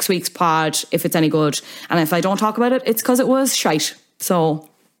or next week's pod if it's any good. And if I don't talk about it, it's because it was shite. So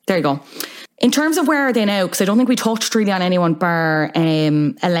there you go. In terms of where are they now, because I don't think we touched really on anyone bar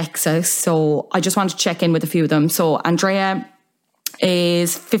Alexis. So I just wanted to check in with a few of them. So Andrea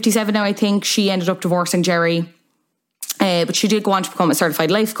is 57 now, I think. She ended up divorcing Jerry. But she did go on to become a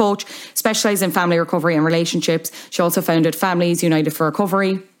certified life coach, specialised in family recovery and relationships. She also founded Families United for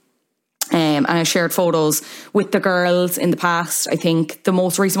Recovery. And I shared photos with the girls in the past. I think the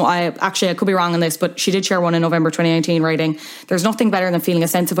most recent one, I could be wrong on this, but she did share one in November 2019 writing, "There's nothing better than feeling a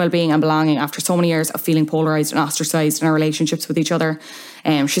sense of well-being and belonging after so many years of feeling polarised and ostracised in our relationships with each other."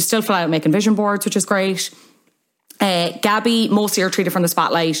 She's still flat out making vision boards, which is great. Gabby, mostly are treated from the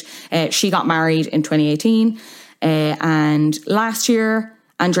spotlight. She got married in 2018. And last year,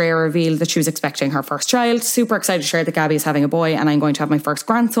 Andrea revealed that she was expecting her first child. Super excited to share that Gabby is having a boy and I'm going to have my first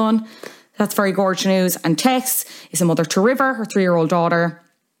grandson. That's very gorgeous news. And Tess is a mother to River, her 3-year-old daughter.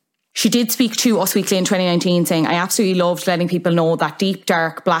 She did speak to Us Weekly in 2019 saying, "I absolutely loved letting people know that deep,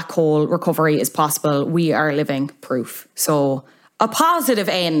 dark, black hole recovery is possible. We are living proof." So a positive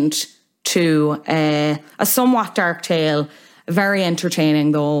end to a somewhat dark tale. Very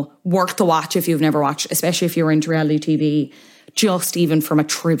entertaining though, worth the watch if you've never watched, especially if you're into reality TV, just even from a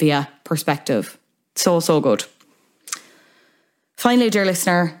trivia perspective. So good. Finally, dear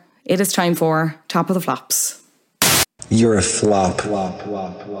listener, it is time for Top of the Flops. You're a flop.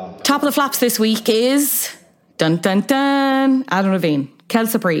 Top of the Flops this week is, dun dun dun, Adam Levine, Kel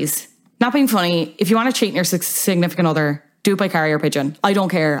Surprise. Not being funny, if you want to cheat on your significant other, do it by carrier pigeon. I don't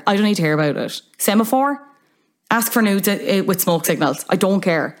care. I don't need to hear about it. Semaphore? Ask for nudes with smoke signals. I don't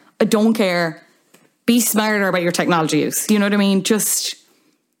care. Be smarter about your technology use. You know what I mean? Just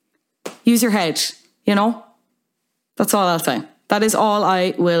use your head, you know? That's all I'll say. That is all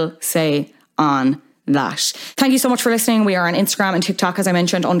I will say on that. Thank you so much for listening. We are on Instagram and TikTok, as I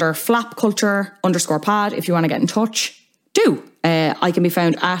mentioned, under flopculture_pod. If you want to get in touch, do. I can be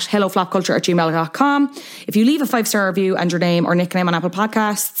found at helloflopculture@gmail.com. If you leave a 5-star review and your name or nickname on Apple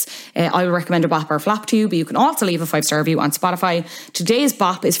Podcasts, I will recommend a bop or flop to you, but you can also leave a 5-star review on Spotify. Today's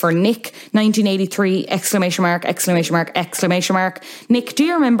bop is for Nick, 1983, ! Nick, do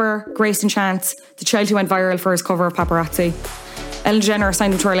you remember Grace and Chance, the child who went viral for his cover of Paparazzi? Ellen DeGeneres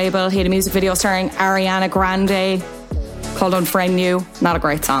signed him to her label. He had a music video starring Ariana Grande called Unfriend You. Not a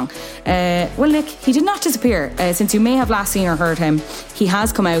great song. Well, Nick, he did not disappear. Since you may have last seen or heard him, he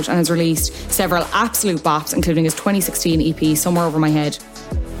has come out and has released several absolute bops, including his 2016 EP, Somewhere Over My Head,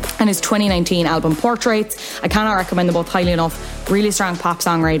 and his 2019 album, Portraits. I cannot recommend them both highly enough. Really strong pop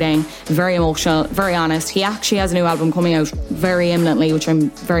songwriting, very emotional, very honest. He actually has a new album coming out very imminently, which I'm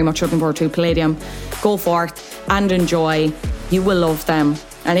very much looking forward to, Palladium. Go forth and enjoy. You will love them.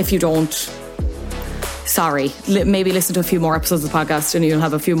 And if you don't, sorry, maybe listen to a few more episodes of the podcast and you'll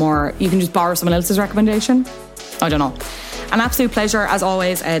have a few more. You can just borrow someone else's recommendation. I don't know. An absolute pleasure as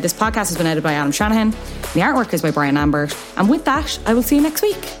always. This podcast has been edited by Adam Shanahan. The artwork is by Brian Lambert. And with that, I will see you next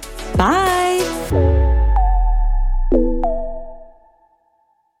week. Bye.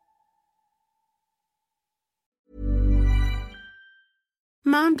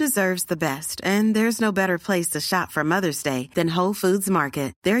 Mom deserves the best, and there's no better place to shop for Mother's Day than Whole Foods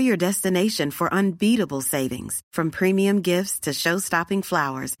Market. They're your destination for unbeatable savings, from premium gifts to show-stopping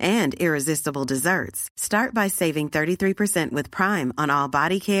flowers and irresistible desserts. Start by saving 33% with Prime on all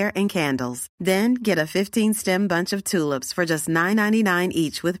body care and candles. Then get a 15-stem bunch of tulips for just $9.99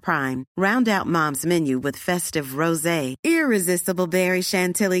 each with Prime. Round out Mom's menu with festive rosé, irresistible berry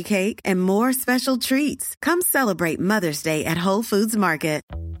chantilly cake, and more special treats. Come celebrate Mother's Day at Whole Foods Market.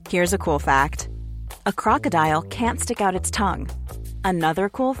 Here's a cool fact. A crocodile can't stick out its tongue. Another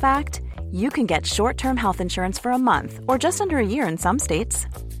cool fact, you can get short-term health insurance for a month or just under a year in some states.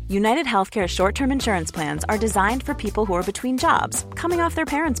 United Healthcare short-term insurance plans are designed for people who are between jobs, coming off their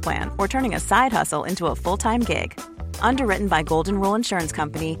parents' plan, or turning a side hustle into a full-time gig. Underwritten by Golden Rule Insurance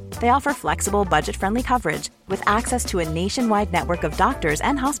Company, they offer flexible, budget-friendly coverage with access to a nationwide network of doctors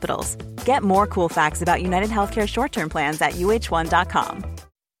and hospitals. Get more cool facts about United Healthcare short-term plans at uh1.com.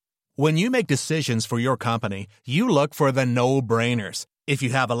 When you make decisions for your company, you look for the no-brainers. If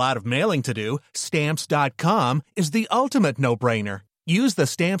you have a lot of mailing to do, Stamps.com is the ultimate no-brainer. Use the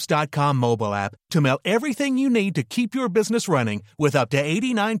Stamps.com mobile app to mail everything you need to keep your business running with up to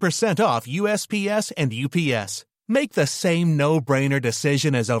 89% off USPS and UPS. Make the same no-brainer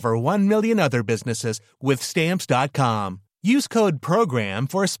decision as over 1 million other businesses with Stamps.com. Use code PROGRAM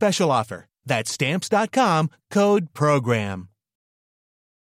for a special offer. That's Stamps.com, code PROGRAM.